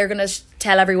 Heineken, that they're gonna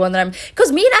tell everyone that I'm,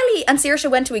 because me and Ellie and Saoirse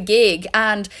went to a gig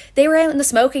and they were out in the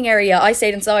smoking area. I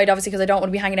stayed inside, obviously, because I don't want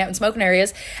to be hanging out in smoking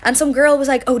areas, and some girl was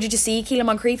like, oh, did you see Keelan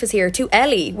Moncrief is here? To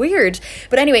Ellie. Weird.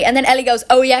 But anyway, and then Ellie goes,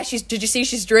 oh yeah, did you see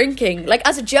she's drinking? Like,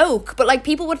 as a joke, but like,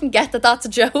 people wouldn't get that that's a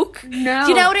joke. No.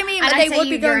 Do you know what I mean? And they would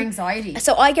be your anxiety.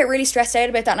 So I get really stressed out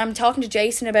about that, and I'm talking to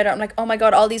Jason about it. I'm like, oh my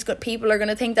god, all these good people are going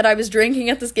to think that I was drinking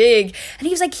at this gig. And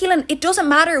he was like, Keelan, it doesn't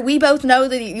matter. We both know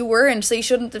that you weren't, so you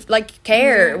shouldn't like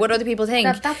care what other people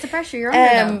think. That's the pressure you're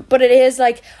under now. But it is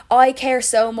like, I care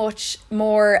so much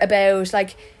more about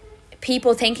like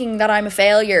people thinking that I'm a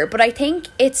failure, but I think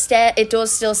it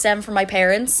does still stem from my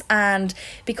parents, and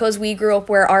because we grew up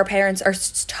where our parents are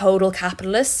total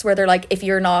capitalists, where they're like, if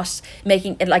you're not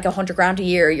making it like 100 grand a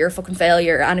year, you're a fucking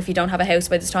failure, and if you don't have a house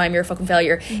by this time, you're a fucking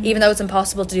failure, even though it's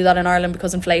impossible to do that in Ireland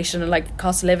because inflation and like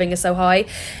cost of living is so high.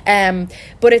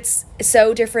 But it's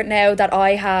so different now that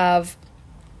I have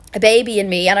a baby in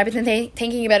me, and I've been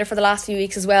thinking about it for the last few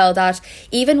weeks as well, that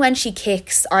even when she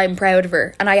kicks, I'm proud of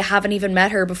her, and I haven't even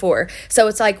met her before. So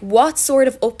it's like, what sort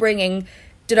of upbringing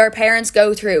did our parents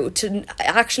go through to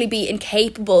actually be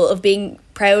incapable of being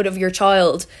proud of your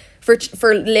child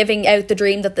for living out the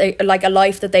dream that they, like, a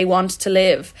life that they want to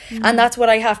live. And that's what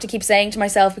I have to keep saying to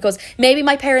myself, because maybe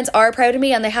my parents are proud of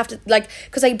me and they have to, like,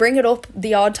 because I bring it up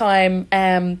the odd time,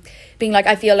 being like,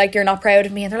 I feel like you're not proud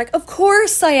of me, and they're like, of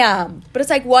course I am, but it's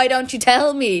like, why don't you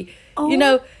tell me? You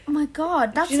know, oh my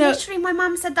god, that's know, literally, my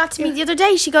mum said that to me the other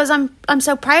day. She goes, I'm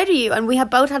so proud of you, and we have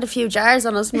both had a few jars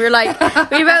on us, and we were like,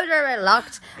 we both were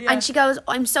locked, and she goes,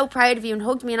 I'm so proud of you, and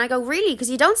hugged me, and I go, really? Because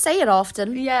you don't say it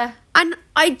often. And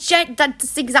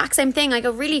that's the exact same thing. I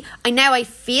go, really? I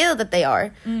feel that they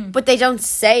are, but they don't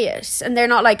say it, and they're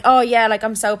not like, oh yeah, like,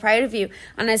 I'm so proud of you.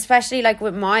 And especially, like,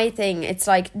 with my thing, it's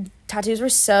like tattoos were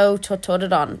so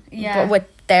tutted on, but with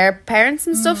their parents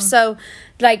and stuff. So,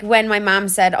 like, when my mom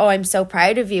said, oh, I'm so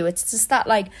proud of you, it's just that,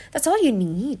 like, that's all you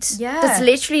need. That's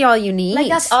literally all you need. Like,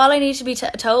 that's all I need to be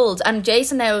told. And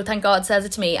Jason now, thank God, says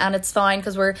it to me, and it's fine,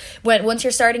 because once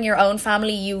you're starting your own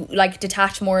family, you, like,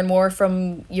 detach more and more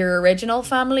from your original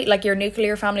family, like your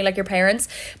nuclear family, like your parents.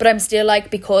 But I'm still like,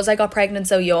 because I got pregnant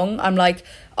so young, I'm like,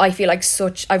 I feel like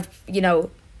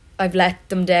I've let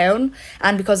them down,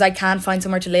 and because I can't find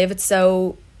somewhere to live, it's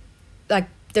so, like,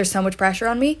 there's so much pressure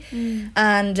on me.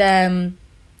 And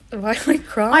why am I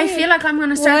crying? I feel like I'm going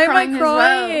to start crying as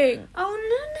well. Oh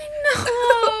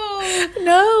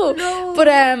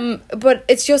no. But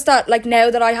it's just that, like, now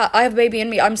that I have a baby in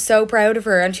me, I'm so proud of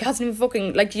her, and she hasn't even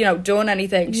fucking, like, you know, done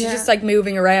anything. She's just, like,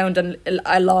 moving around and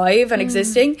alive and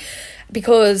existing,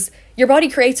 because your body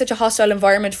creates such a hostile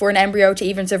environment for an embryo to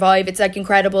even survive. It's, like,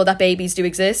 incredible that babies do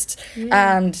exist.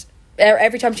 And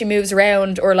every time she moves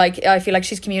around, or, like, I feel like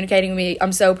she's communicating with me,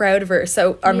 I'm so proud of her.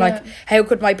 So I'm like, how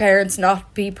could my parents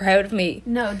not be proud of me?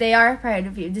 No, they are proud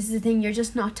of you. This is the thing, you're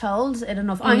just not told it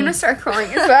enough. I'm gonna start crying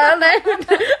as well now.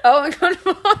 Oh my god,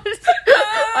 what?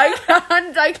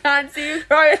 I can't see you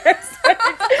cry.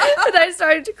 And I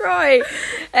started to cry.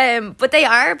 But they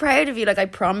are proud of you, like, I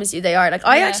promise you they are. Like,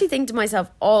 I actually think to myself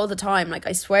all the time, like,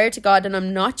 I swear to God, and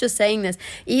I'm not just saying this,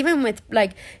 even with,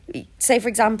 like, say for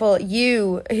example,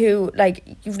 you, who, like,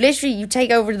 you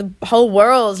take over the whole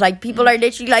world. Like, people are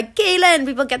literally like, Kaylin,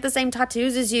 people get the same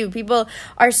tattoos as you, people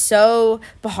are so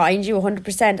behind you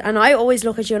 100%, and I always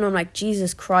look at you and I'm like,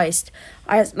 Jesus Christ,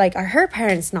 are her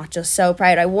parents not just so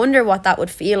proud? I wonder what that would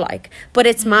feel like. But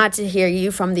it's mad to hear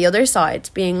you from the other side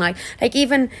being like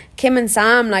even Kim and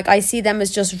Sam, like, I see them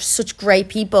as just such great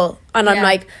people, and I'm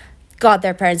like, God,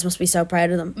 their parents must be so proud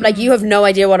of them. Like, you have no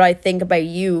idea what I think about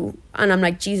you. And I'm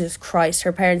like, Jesus Christ,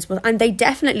 her parents must... And they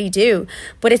definitely do.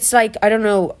 But it's like, I don't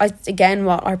know, again,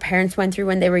 what our parents went through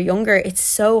when they were younger, it's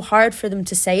so hard for them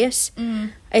to say it.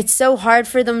 It's so hard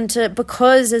for them to...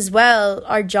 Because, as well,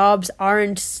 our jobs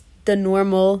aren't the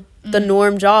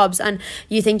norm jobs. And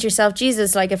you think to yourself,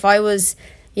 Jesus, like, if I was,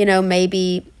 you know,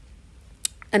 maybe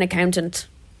an accountant,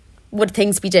 would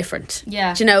things be different?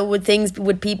 Do you know, would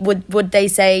they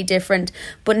say different?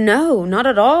 But no, not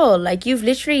at all. Like, you've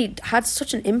literally had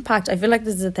such an impact. I feel like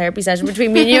this is a therapy session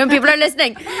between me and you, and people are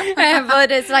listening.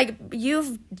 But it's like,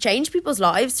 you've changed people's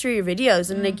lives through your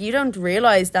videos, and like, you don't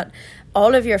realize that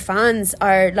all of your fans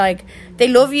are like, they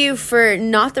love you for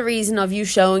not the reason of you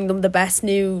showing them the best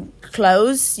new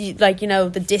clothes, like, you know,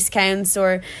 the discounts,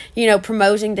 or, you know,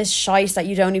 promoting this shite that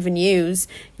you don't even use.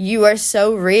 You are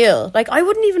so real. Like, I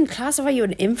wouldn't even classify you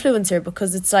an influencer,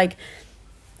 because it's like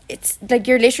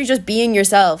you're literally just being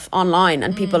yourself online,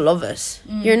 and people love it.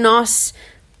 You're not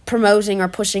promoting or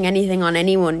pushing anything on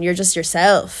anyone, you're just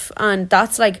yourself. And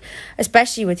that's like,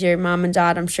 especially with your mom and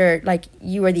dad, I'm sure, like,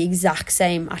 you are the exact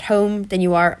same at home than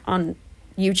you are on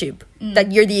YouTube.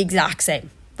 That you're the exact same,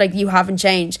 like, you haven't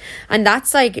changed. And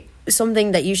that's like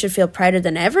something that you should feel prouder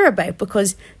than ever about,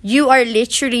 because you are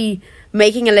literally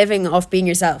making a living off being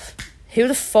yourself. Who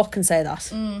the fuck can say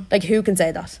that? Like, who can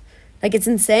say that? Like, it's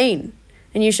insane.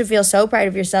 And you should feel so proud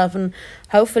of yourself, and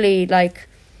hopefully, like,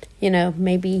 you know,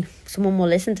 maybe someone will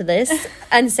listen to this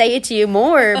and say it to you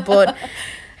more. But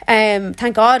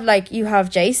thank God, like, you have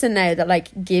Jason now that,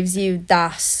 like, gives you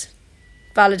that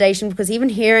validation, because even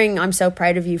hearing I'm so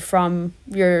proud of you from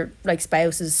your, like,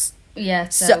 spouse is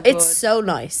so it's so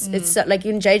nice. It's so, like,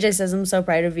 even JJ says, I'm so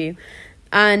proud of you,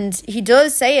 and he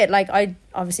does say it, like, I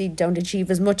obviously don't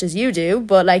achieve as much as you do,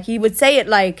 but, like, he would say it,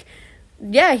 like,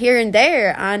 yeah, here and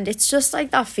there, and it's just like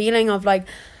that feeling of like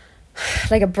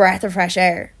a breath of fresh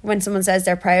air when someone says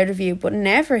they're proud of you. But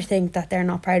never think that they're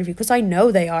not proud of you, because I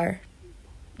know they are.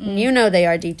 You know they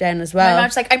are deep down as well. My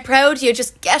mom's like, I'm proud of you,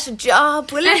 just get a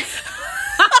job, will you?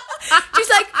 She's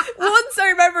like, once I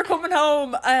remember coming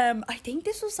home, I think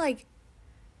this was like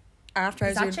after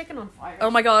I was chicken on fire? Oh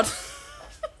my god.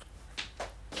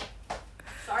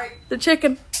 Sorry. The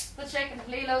chicken. The chicken,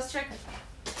 Lilo's chicken.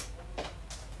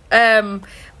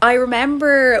 I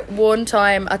remember one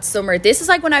time at summer, this is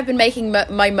like when I've been making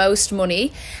my most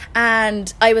money,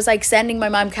 and I was like sending my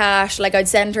mom cash, like I'd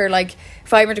send her like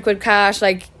 500 quid cash,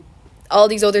 like all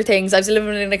these other things. I was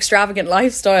living an extravagant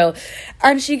lifestyle,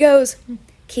 and she goes,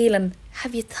 Keelan,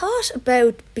 have you thought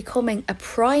about becoming a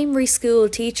primary school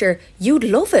teacher? You'd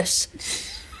love it.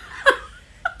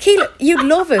 Keelan, you'd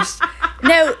love it.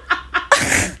 Now,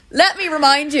 let me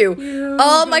remind you,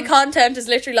 all my content is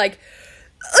literally like,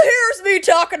 here's me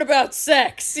talking about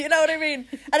sex, you know what I mean?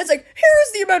 And it's like,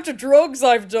 here's the amount of drugs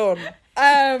I've done.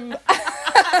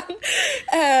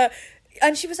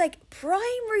 And she was like,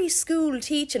 primary school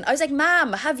teaching. I was like,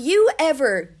 ma'am, have you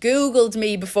ever Googled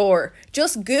me before?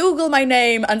 Just Google my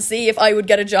name and see if I would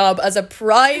get a job as a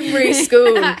primary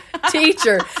school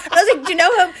teacher. And I was like, do you know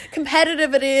how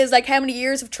competitive it is? Like how many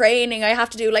years of training I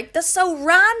have to do? Like, that's so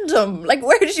random. Like,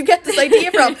 where did you get this idea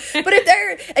from? But if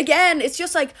they're, again, it's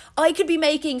just like, I could be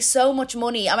making so much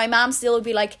money and my mom still would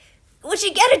be like, would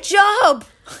you get a job?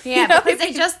 Yeah, You know? because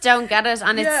they just don't get it.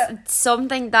 And it's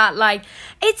something that, like,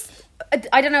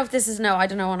 I don't know if this is, no, I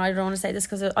don't know, and I don't want to say this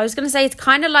because I was going to say it's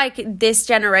kind of like this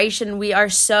generation, we are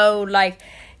so, like,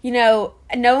 you know,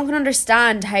 no one can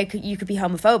understand how you could be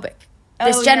homophobic.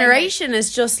 This generation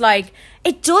is just like,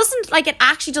 it doesn't, like, it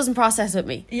actually doesn't process with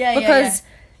me. Because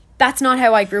that's not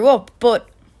how I grew up. But,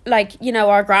 like, you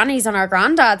know, our grannies and our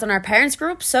granddads and our parents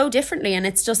grew up so differently, and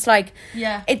it's just like,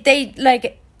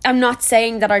 I'm not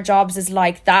saying that our jobs is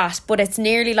like that, but it's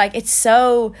nearly like, it's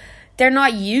so, they're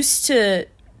not used to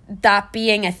that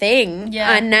being a thing,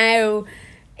 and now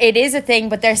it is a thing,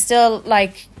 but they're still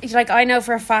like I know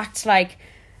for a fact, like,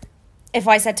 if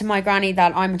I said to my granny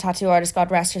that I'm a tattoo artist,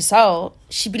 God rest her soul,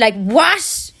 she'd be like,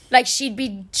 what? Like, she'd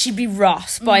be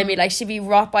wrought by me, like, she'd be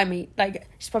wrought by me, like,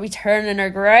 she's probably turning in her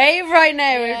grave right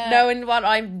now, knowing what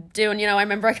I'm doing. You know, I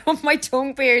remember I got my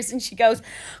tongue pierced and she goes,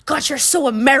 God, you're so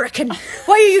American,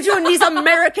 why are you doing these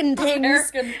American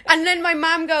things? And then my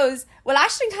mom goes, well,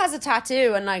 Aisling has a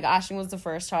tattoo, and like, Aisling was the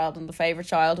first child and the favourite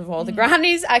child of all the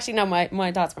grannies. Actually, no, my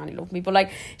dad's granny loved me, but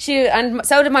like, and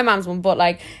so did my mom's one, but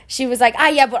like, she was like,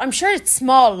 yeah, but I'm sure it's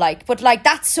small, like, but like,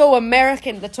 that's so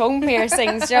American, the tongue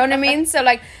piercings, do you know what I mean? So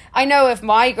like, I know if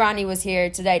my granny was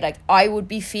here today, like, I would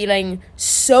be feeling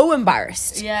so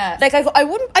embarrassed. Like, I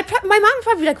wouldn't, my mom would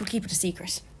probably be like, we'll keep it a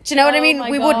secret. Do you know what I mean?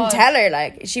 We wouldn't tell her,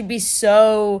 like, she'd be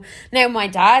so... Now, my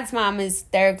dad's mom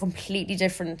they're a completely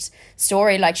different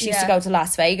story. Like, she used to go to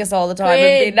Las Vegas all the time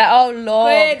and be like, oh,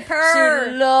 Lord.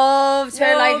 She loved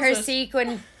her, like, her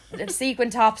sequin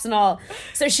tops and all.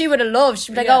 So she would have loved,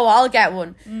 she'd be like, oh, I'll get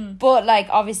one. But, like,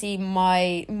 obviously,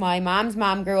 my mom's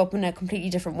mom grew up in a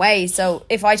completely different way. So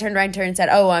if I turned around to her and said,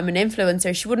 oh, I'm an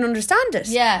influencer, she wouldn't understand it.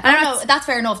 And that's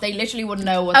fair enough. They literally wouldn't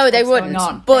know what's going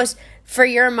on. But... for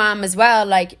your mom as well,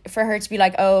 like, for her to be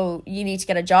like, oh, you need to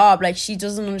get a job, like, she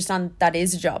doesn't understand that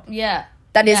is a job.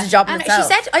 That is a job in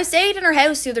itself. She said, I stayed in her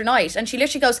house the other night, and she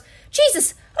literally goes,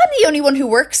 Jesus, I'm the only one who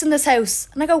works in this house.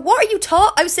 And I go, what are you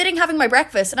I was sitting having my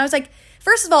breakfast, and I was like,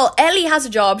 first of all, Ellie has a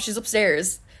job, she's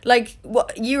upstairs. Like,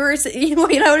 what you know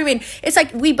what I mean? It's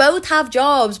like, we both have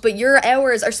jobs, but your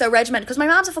hours are so regimented, because my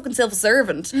mom's a fucking civil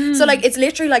servant. So like, it's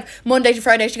literally like Monday to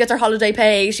Friday she gets her holiday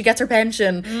pay, she gets her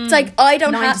pension. It's like, I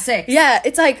don't 9 to 6.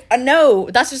 It's like, no,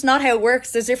 that's just not how it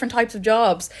works. There's different types of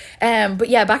jobs. But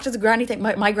yeah, back to the granny thing.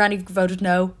 My granny voted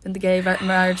no in the gay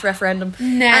marriage referendum.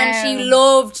 No. And she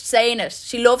loved saying it.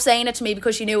 She loved saying it to me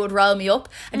because she knew it would rile me up.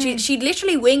 And she'd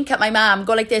literally wink at my mom,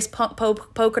 go like this,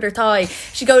 poke at her thigh.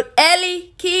 She'd go,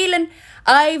 Ellie, Keelan,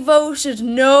 I voted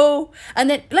no. And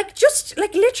then, like, just,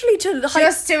 like, literally to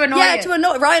annoy you. to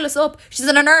annoy, rile us up. She's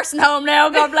in a nursing home now,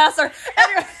 God bless her.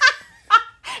 Anyway.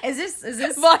 Is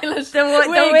this Violet? The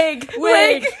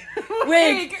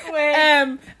wig.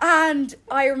 And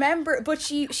I remember, but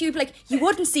she would be like, you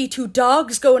wouldn't see two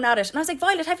dogs going at it. And I was like,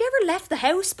 Violet, have you ever left the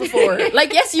house before?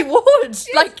 Like, yes, you would.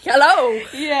 Like, hello.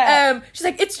 She's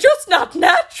like, it's just not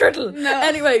natural. No.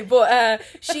 Anyway, but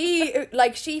she,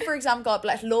 for example, God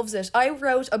bless, loves it. I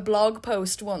wrote a blog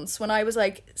post once when I was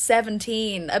like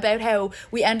 17 about how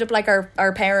we end up like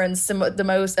our parents.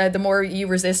 The more you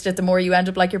resist it, the more you end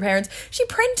up like your parents. She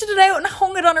printed it out and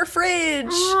hung it on her fridge.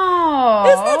 Oh,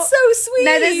 isn't that so sweet?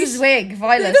 No, this is wig,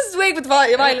 Violet. This is wig with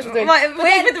Violet. Wig with Violet.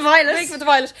 Wig with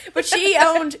Violet. But she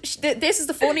owned. This is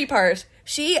the funny part.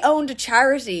 She owned a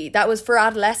charity that was for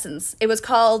adolescents. It was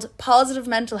called Positive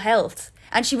Mental Health,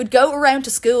 and she would go around to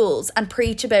schools and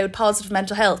preach about positive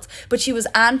mental health. But she was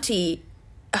anti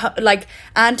like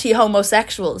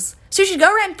anti-homosexuals. So she'd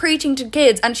go around preaching to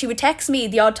kids, and she would text me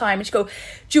the odd time and she'd go,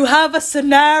 do you have a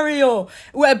scenario,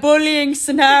 a bullying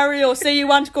scenario? Say you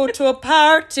want to go to a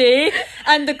party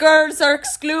and the girls are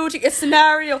excluding a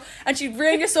scenario, and she'd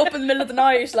ring us up in the middle of the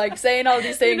night, like saying all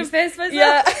these things. I'm gonna piss myself.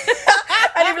 Yeah.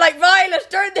 And he'd be like, Violet,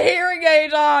 turn the hearing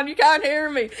aid on, you can't hear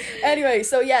me. Anyway,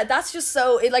 so yeah, that's just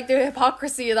so, like, the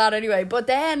hypocrisy of that anyway. But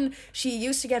then she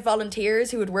used to get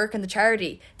volunteers who would work in the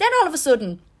charity. Then all of a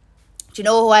sudden, do you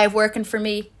know who I have working for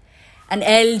me? An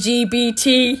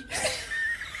LGBT.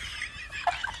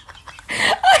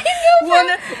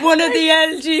 one of the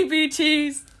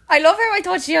LGBTs. I love how I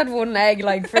thought she had one leg,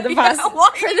 like, for the past for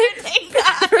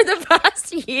the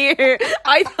past year.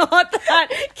 I thought that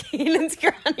Keelan's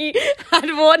granny had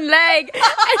one leg.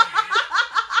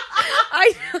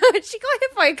 She got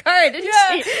hit by a car, didn't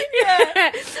she?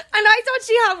 Yeah. And I thought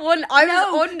she had one.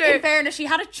 In fairness, she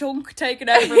had a chunk taken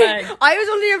out of her leg. I was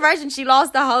under the impression she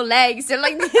lost the whole leg. So,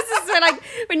 like, this is when, like,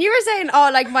 when you were saying, oh,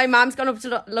 like, my mom's gone up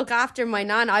to look after my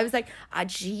nan, I was like,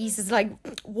 Jesus, like,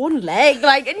 one leg,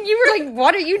 like, and you were like,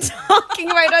 what are you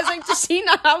talking about? I was like, does she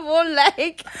not have one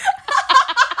leg?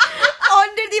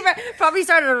 Under the probably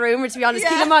started a rumour, to be honest.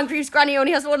 Keelan Moncrief's granny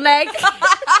only has one leg.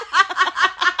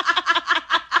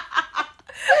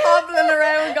 Hobbling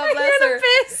around, God bless her.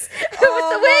 Piss with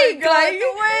the wig, God, like,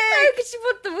 the wig. how could she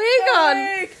put the wig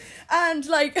on? And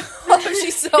like, oh,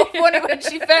 she's so funny. When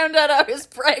she found out I was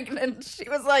pregnant, she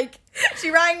was like, she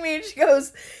rang me and she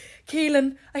goes,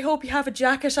 Keelan, I hope you have a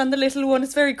jacket on the little one,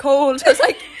 it's very cold. I was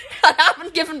like, I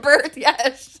haven't given birth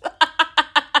yet.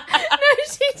 No,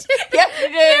 she did. Yeah, she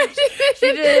did.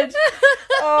 She did.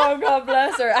 Oh, God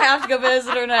bless her. I have to go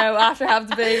visit her now after having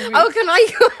the baby. Oh, can I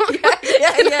come?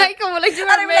 Yeah. Can I come? Will I do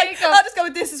her makeup? I'll just go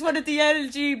with, this is one of the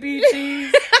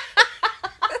LGBTs.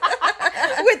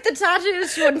 With the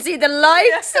tattoos, she wouldn't see the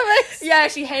likes of it. Yeah,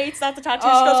 she hates that, the tattoos. She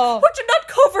goes, would you not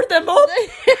cover them up?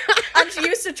 And she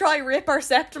used to try rip my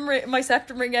septum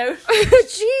ring out.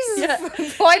 Jesus. Yeah.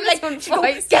 Why Like,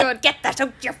 get that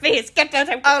out your face, get that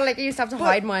out. Oh, like, you used to have to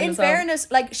hide mine as well. In fairness,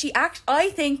 like, I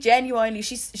think genuinely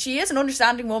she is an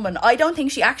understanding woman. I don't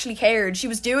think she actually cared. She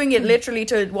was doing it literally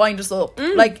to wind us up.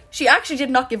 Like, she actually did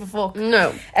not give a fuck.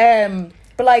 No.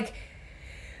 But like,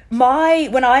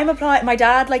 when I'm applying, my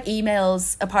dad like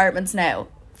emails apartments now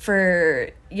for,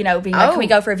 you know, being like, can we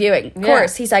go for a viewing? Of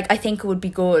course. He's like, I think it would be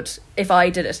good if I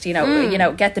did it, you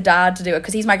know, get the dad to do it,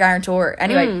 because he's my guarantor.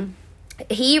 Anyway,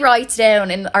 he writes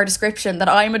down in our description that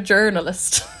I'm a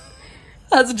journalist.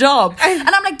 As a job. And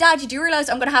I'm like, Dad, you do realise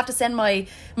I'm going to have to send my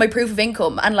proof of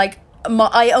income, and like,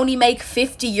 I only make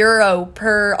 €50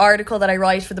 per article that I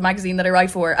write for the magazine that I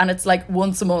write for, and it's like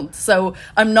once a month, so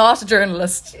I'm not a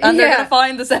journalist, and they're going to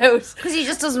find this out because he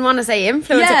just doesn't want to say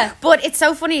influencer. But it's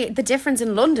so funny, the difference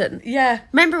in London.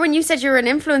 Remember when you said you were an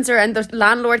influencer and the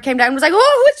landlord came down and was like,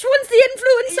 oh, which one's the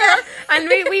influencer?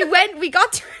 And we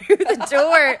got through the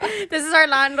door. This is our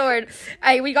landlord.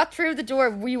 We got through the door.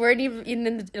 We weren't even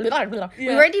in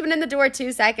the door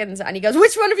 2 seconds, and he goes,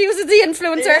 which one of you is the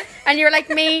influencer? And you're like,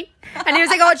 me. And he was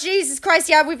like, oh, Jesus Christ,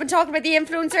 yeah, we've been talking about the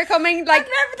influencer coming. Like, I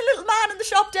remember the little man in the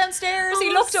shop downstairs. He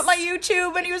looked up my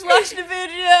YouTube and he was watching a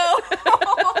video.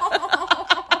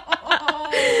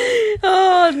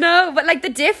 Oh, no. But, like, the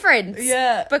difference.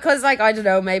 Yeah. Because, like, I don't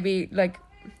know, maybe, like,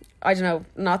 I don't know,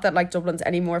 not that, like, Dublin's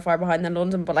any more far behind than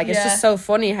London, but, like, it's just so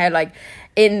funny how, like,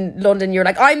 in London you're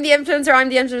like, I'm the influencer,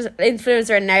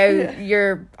 and now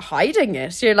you're hiding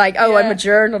it. You're like, oh, I'm a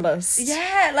journalist.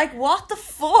 Yeah, like, what the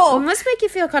fuck? It must make you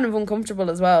feel kind of uncomfortable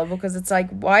as well, because it's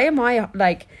like, why do I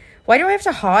have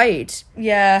to hide?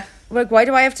 Yeah. Like, why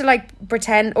do I have to, like,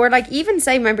 pretend? Or, like, even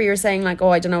say, remember you were saying, like, oh,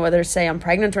 I don't know whether to say I'm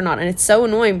pregnant or not. And it's so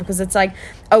annoying because it's like,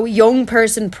 oh, young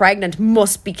person pregnant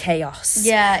must be chaos.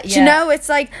 Yeah. Do you know? It's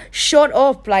like, shut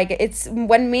up. Like, it's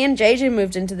when me and JJ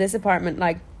moved into this apartment,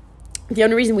 like, the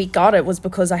only reason we got it was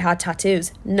because I had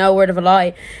tattoos. No word of a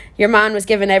lie. Your man was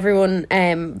giving everyone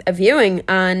a viewing,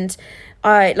 and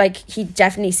he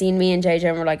definitely seen me and JJ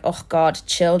and we're like, oh God,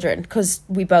 children, because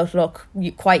we both look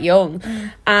quite young.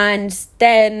 And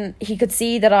then he could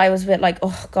see that I was a bit like,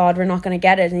 oh God, we're not going to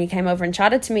get it. And he came over and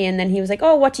chatted to me, and then he was like,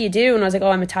 oh, what do you do? And I was like,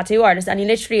 oh, I'm a tattoo artist. And he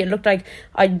literally, it looked like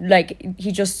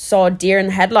he just saw a deer in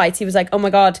the headlights. He was like, oh my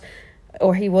God.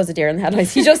 Or he was a deer in the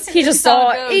headlights. He just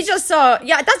saw. Yeah,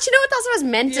 that's, you know what, that's what I was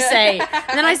meant to say.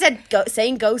 And then I said,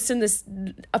 saying ghosts in this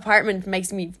apartment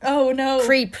makes me Oh no.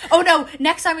 creep. Oh no.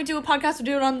 Next time we do a podcast, we'll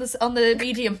do it on the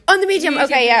medium. On the medium.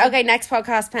 Okay, yeah, okay, next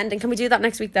podcast pending. Can we do that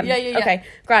next week then? Yeah. Okay,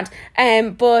 grand.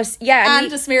 But yeah,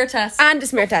 And a smear test. and a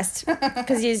smear test,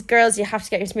 because you girls, you have to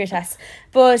get your smear test.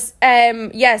 But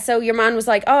yeah, so your man was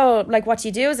like, oh, like, what do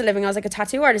you do as a living? I was like, a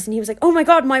tattoo artist. And he was like, oh my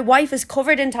god, my wife is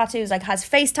covered in tattoos, like has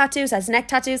face tattoos, has neck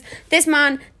tattoos. This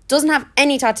man doesn't have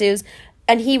any tattoos.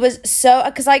 And he was so,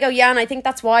 because I go, yeah, and I think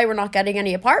that's why we're not getting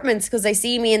any apartments, because they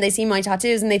see me and they see my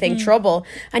tattoos and they think trouble.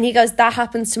 And he goes, that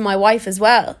happens to my wife as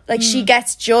well. Like, she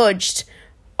gets judged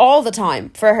all the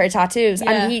time for her tattoos.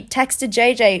 Yeah. And he texted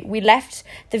JJ, we left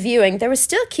the viewing, there was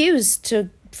still queues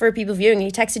for people viewing.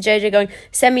 He texted JJ going,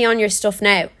 send me on your stuff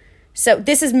now. So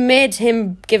this is mid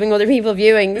him giving other people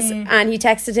viewings, and he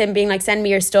texted him being like, send me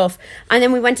your stuff. And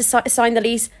then we went to sign the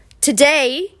lease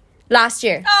last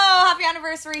year. Oh, happy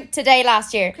anniversary. Today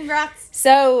last year. Congrats.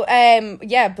 So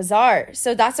yeah, bizarre.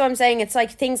 So that's what I'm saying. It's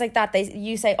like things like that.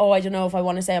 You say, oh, I don't know if I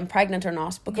want to say I'm pregnant or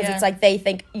not, because Yeah. it's like they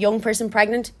think young person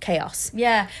pregnant, chaos.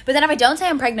 Yeah. But then if I don't say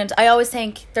I'm pregnant, I always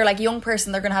think they're like young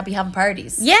person, they're going to be having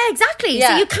parties. Yeah, exactly.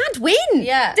 Yeah. So you can't win.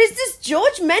 Yeah. There's this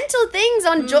judgmental things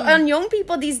on young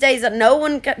people these days that no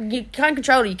one you can't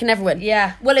control. You can never win.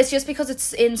 Yeah. Well, it's just because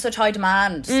it's in such high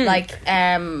demand, like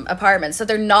apartments. So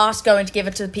they're not going to give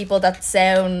it to people that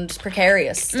sound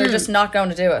precarious. They're just not going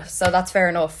to do it. So that's fair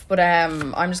enough. But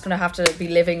I'm just going to have to be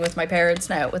living with my parents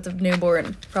now with the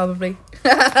newborn, probably.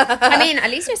 I mean,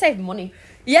 at least you're saving money.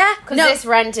 Yeah. Because this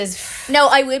rent is... No,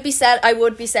 I would be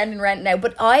sending rent now,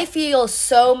 but I feel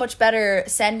so much better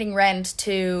sending rent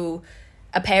to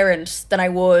a parent than I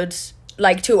would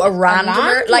like to a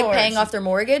randomer, like landlord. paying off their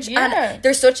mortgage. Yeah. And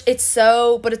there's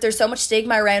so much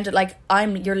stigma around it. Like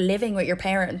you're living with your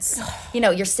parents,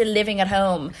 you're still living at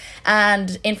home.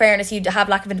 And in fairness, you have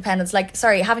lack of independence. Like,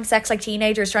 sorry, having sex like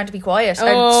teenagers, trying to be quiet.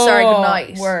 Sorry, good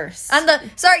night. Worse. And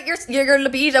your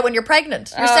libido when you're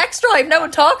pregnant, your sex drive, no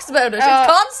one talks about it. It's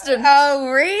constant.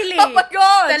 Oh, really? Oh my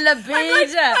god, The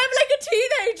libido. I'm like a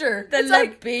teenager. The It's like,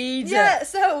 libido. yeah.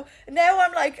 So now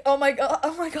I'm like, oh my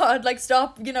god, like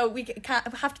stop. We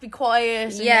can't have to be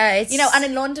quiet. And, Yeah, it's... and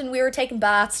in London we were taking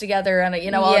baths together, and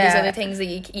all these Yeah. other things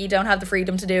that you don't have the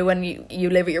freedom to do when you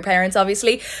live with your parents,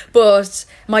 obviously. But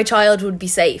my child would be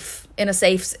safe in a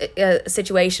safe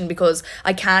situation, because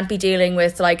I can't be dealing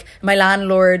with like my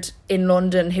landlord in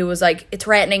London who was like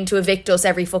threatening to evict us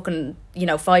every fucking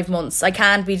 5 months. I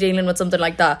can't be dealing with something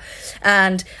like that,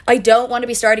 and I don't want to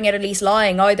be starting out a lease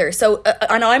lying either. So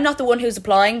and I'm not the one who's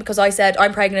applying, because I said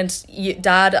I'm pregnant.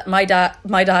 My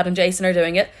dad and Jason are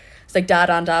doing it. It's like dad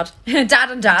and dad.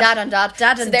 Dad and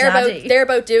dad. So they're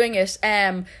both doing it.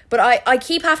 But I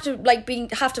keep have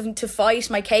to fight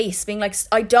my case, being like,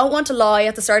 I don't want to lie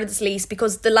at the start of this lease,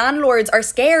 because the landlords are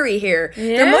scary here.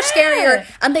 They're much scarier,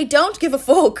 and they don't give a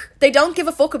fuck. They don't give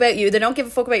a fuck about you. They don't give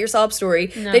a fuck about your sob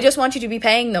story. No. They just want you to be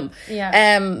paying them.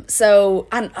 Yeah. So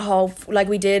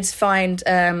we did find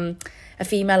a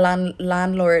female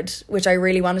landlord, which I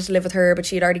really wanted to live with her, but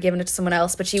she had already given it to someone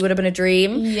else. But she would have been a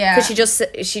dream, Yeah. because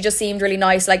she just seemed really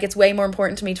nice. Like, it's way more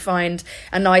important to me to find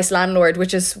a nice landlord,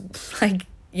 which is like,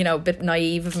 a bit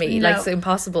naive of me. No. Like, it's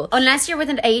impossible. Unless you're with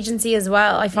an agency as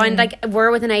well. I find like we're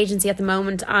with an agency at the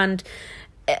moment, and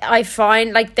I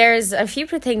find like there's a few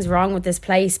things wrong with this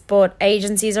place, but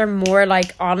agencies are more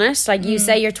like honest. Like, you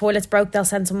say your toilet's broke, they'll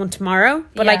send someone tomorrow.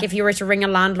 But Yeah. like if you were to ring a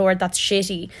landlord that's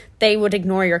shitty, they would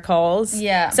ignore your calls.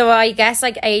 Yeah. So I guess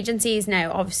like agencies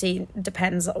now, obviously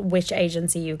depends which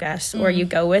agency you get or you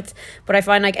go with, but I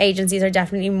find like agencies are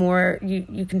definitely more,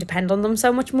 you can depend on them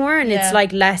so much more, and Yeah. it's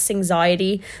like less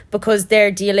anxiety, because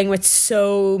they're dealing with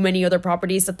so many other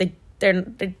properties that they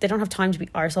don't have time to be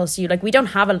arseholes to you. Like, we don't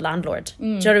have a landlord. Do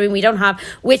you know what I mean? We don't have,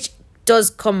 which does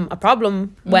come a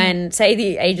problem when, say,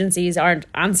 the agencies aren't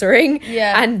answering,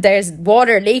 Yeah. and there's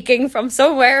water leaking from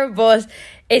somewhere. But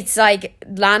it's like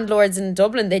landlords in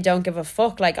Dublin, they don't give a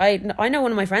fuck. Like, I know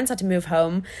one of my friends had to move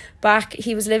home back.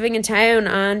 He was living in town,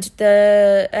 and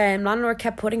the landlord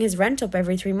kept putting his rent up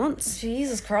every 3 months.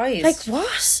 Jesus Christ. Like,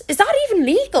 what? Is that even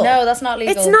legal? No, that's not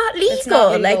legal. It's not legal. It's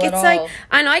not legal like, at it's like, all.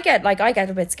 and I get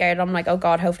a bit scared. I'm like, oh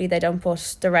God, hopefully they don't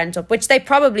put the rent up, which they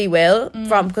probably will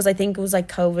because I think it was like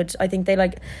COVID. I think they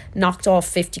like knocked off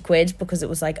 50 quid because it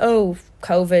was like, oh,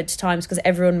 COVID times, because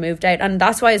everyone moved out. And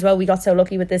that's why as well we got so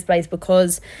lucky with this place,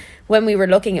 because when we were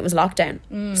looking, it was lockdown.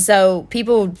 So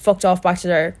people fucked off back to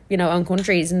their, own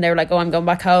countries, and they were like, oh, I'm going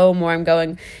back home, or I'm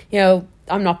going,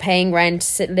 I'm not paying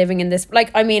rent, living in this. Like,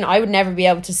 I mean, I would never be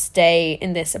able to stay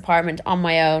in this apartment on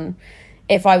my own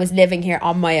if I was living here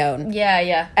on my own.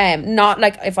 Yeah. Not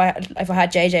like if I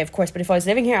had JJ, of course, but if I was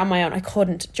living here on my own, I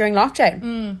couldn't during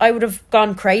lockdown. I would have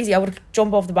gone crazy. I would have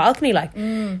jumped off the balcony. Like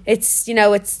it's, you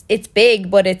know, it's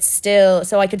big, but it's still,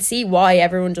 so I could see why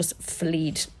everyone just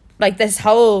fled. Like this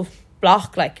whole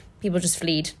block, like people just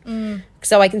fled.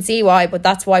 So I can see why, but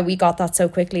that's why we got that so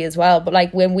quickly as well. But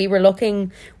like when we were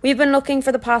looking, we've been looking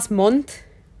for the past month,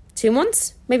 2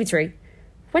 months, maybe 3.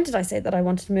 When did I say that I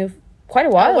wanted to move? Quite a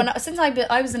while. Since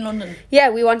I was in London.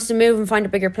 Yeah, we wanted to move and find a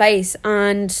bigger place,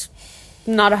 and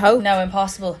not a hope. No,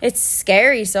 impossible. It's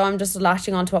scary, so I'm just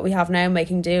latching on to what we have now,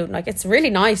 making do. Like, it's really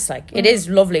nice. Like, it is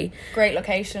lovely. Great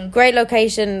location.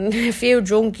 A few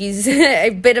junkies, a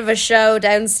bit of a show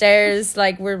downstairs.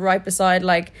 Like, we're right beside,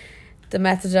 like, the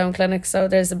methadone clinic, so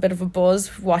there's a bit of a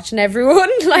buzz watching everyone.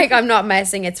 Like, I'm not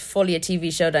messing, it's fully a TV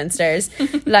show downstairs.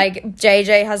 Like,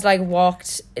 JJ has, like,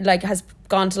 walked, like, has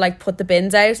gone to, like, put the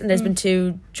bins out, and there's been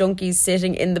 2 junkies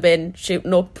sitting in the bin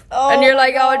shooting up, and you're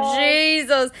like, oh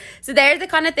Jesus. So they're the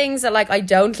kind of things that, like, I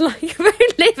don't like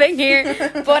about living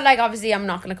here. But, like, obviously I'm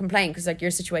not going to complain, because, like,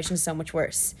 your situation is so much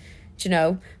worse, you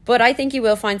know. But I think you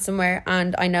will find somewhere,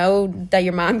 and I know that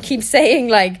your mom keeps saying,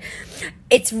 like,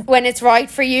 it's when it's right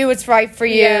for you, it's right for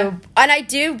you. And I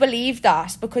do believe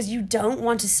that, because you don't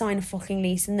want to sign a fucking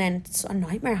lease and then a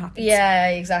nightmare happens. Yeah,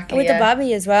 exactly. With the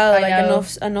baby as well, I like know.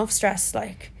 enough stress,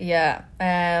 like. Yeah.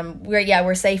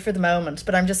 We're safe for the moment,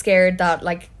 but I'm just scared that,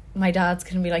 like, my dad's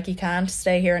gonna be like, you can't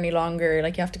stay here any longer,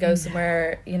 like, you have to go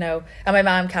somewhere, you know. And my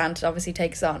mom can't obviously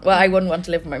take us on. Well, I wouldn't want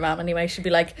to live with my mom anyway. She'd be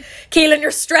like, Keelan,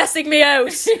 you're stressing me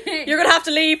out, you're gonna have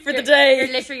to leave for the day.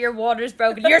 You're literally, your water's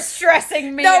broken, you're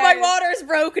stressing me no out. My water's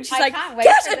broken. She's like, can't wait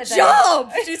get for a the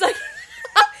job. She's like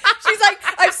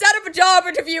I've set up a job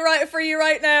interview for you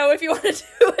right now if you want to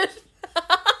do it.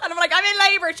 And I'm like, I'm in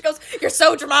labour. She goes, you're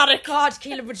so dramatic. God,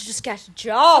 Keelan, would you just get a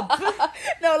job?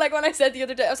 No, like when I said the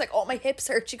other day, I was like, oh, my hips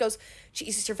hurt. She goes,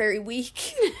 Jesus, you're very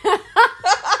weak.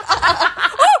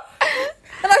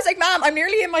 And I was like, Ma'am, I'm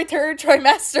nearly in my 3rd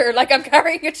trimester. Like, I'm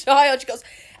carrying a child. She goes,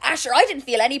 Asher, I didn't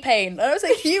feel any pain. And I was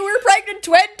like, you were pregnant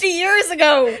 20 years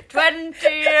ago. 20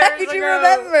 years How could you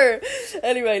remember?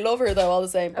 Anyway, love her though, all the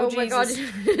same. Oh my Jesus.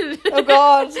 God. Oh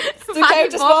God. The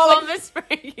couch is falling.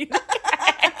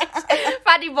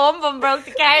 Fatty Bum broke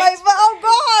the couch. Oh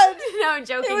God. No, I'm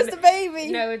joking. It was the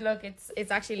baby. No, look,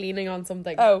 it's actually leaning on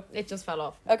something. Oh. It just fell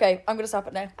off. Okay, I'm going to stop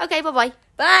it now. Okay, bye-bye.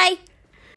 Bye.